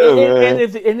 man.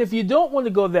 And if you don't want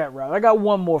to go that route, I got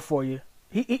one more for you.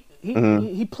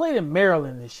 He played in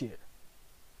Maryland this year.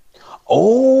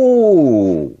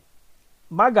 Oh.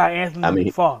 My guy Anthony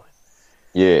McFarland.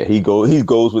 Yeah, he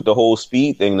goes with the whole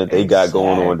speed thing that they got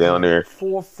going on down there.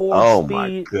 4.4 speed,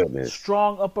 my goodness.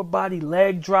 Strong upper body,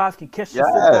 leg drive, can catch the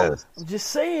football. I'm just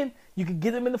saying, you can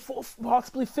get him in the 4th,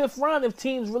 possibly 5th round if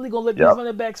teams really gonna let these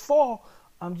running backs fall.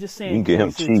 I'm just saying, you can get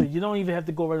him cheap. So you don't even have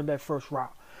to go running back first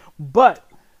round. But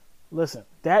listen,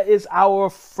 that is our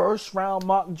first round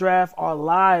mock draft, our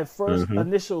live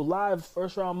initial live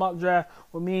first round mock draft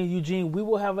with me and Eugene. We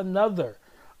will have another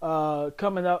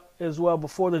coming up as well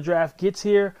before the draft gets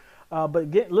here.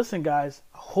 Listen, guys,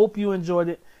 I hope you enjoyed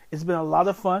it. It's been a lot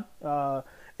of fun.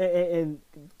 And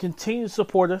continue to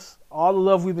support us. All the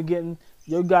love we've been getting.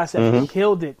 You guys have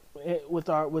killed it with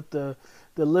the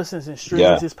listens and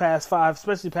streams this past 5,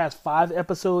 especially past 5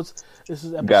 episodes. This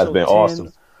is episode 10. You guys been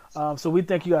awesome. So we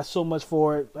thank you guys so much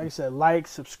for it. Like I said, like,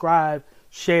 subscribe,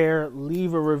 share,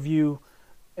 leave a review,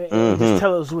 and just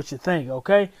tell us what you think,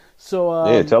 okay?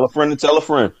 So tell a friend to tell a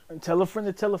friend. Tell a friend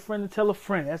to tell a friend to tell a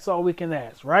friend. That's all we can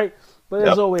ask, right? But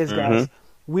as always, guys,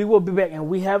 we will be back, and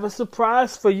we have a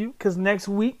surprise for you, because next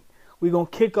week we're going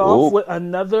to kick off with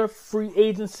another free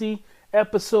agency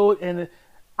episode, and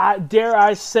dare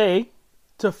I say,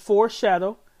 to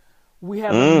foreshadow, we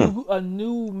have a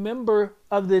new member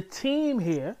of the team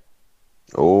here.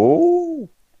 Oh.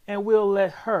 And we'll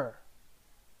let her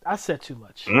I said too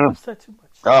much. I said too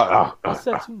much. I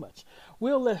said too much.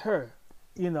 We'll let her,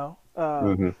 We'll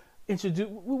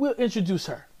introduce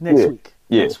her next week.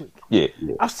 Next week. Yeah.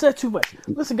 I've said too much.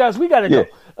 Listen, guys, we gotta go.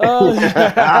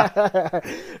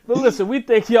 But listen, we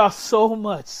thank y'all so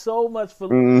much for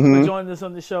joining us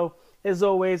on the show. As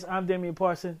always, I'm Damian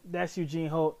Parson. That's Eugene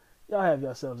Holt. Y'all have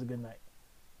yourselves a good night.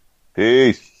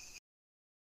 Peace.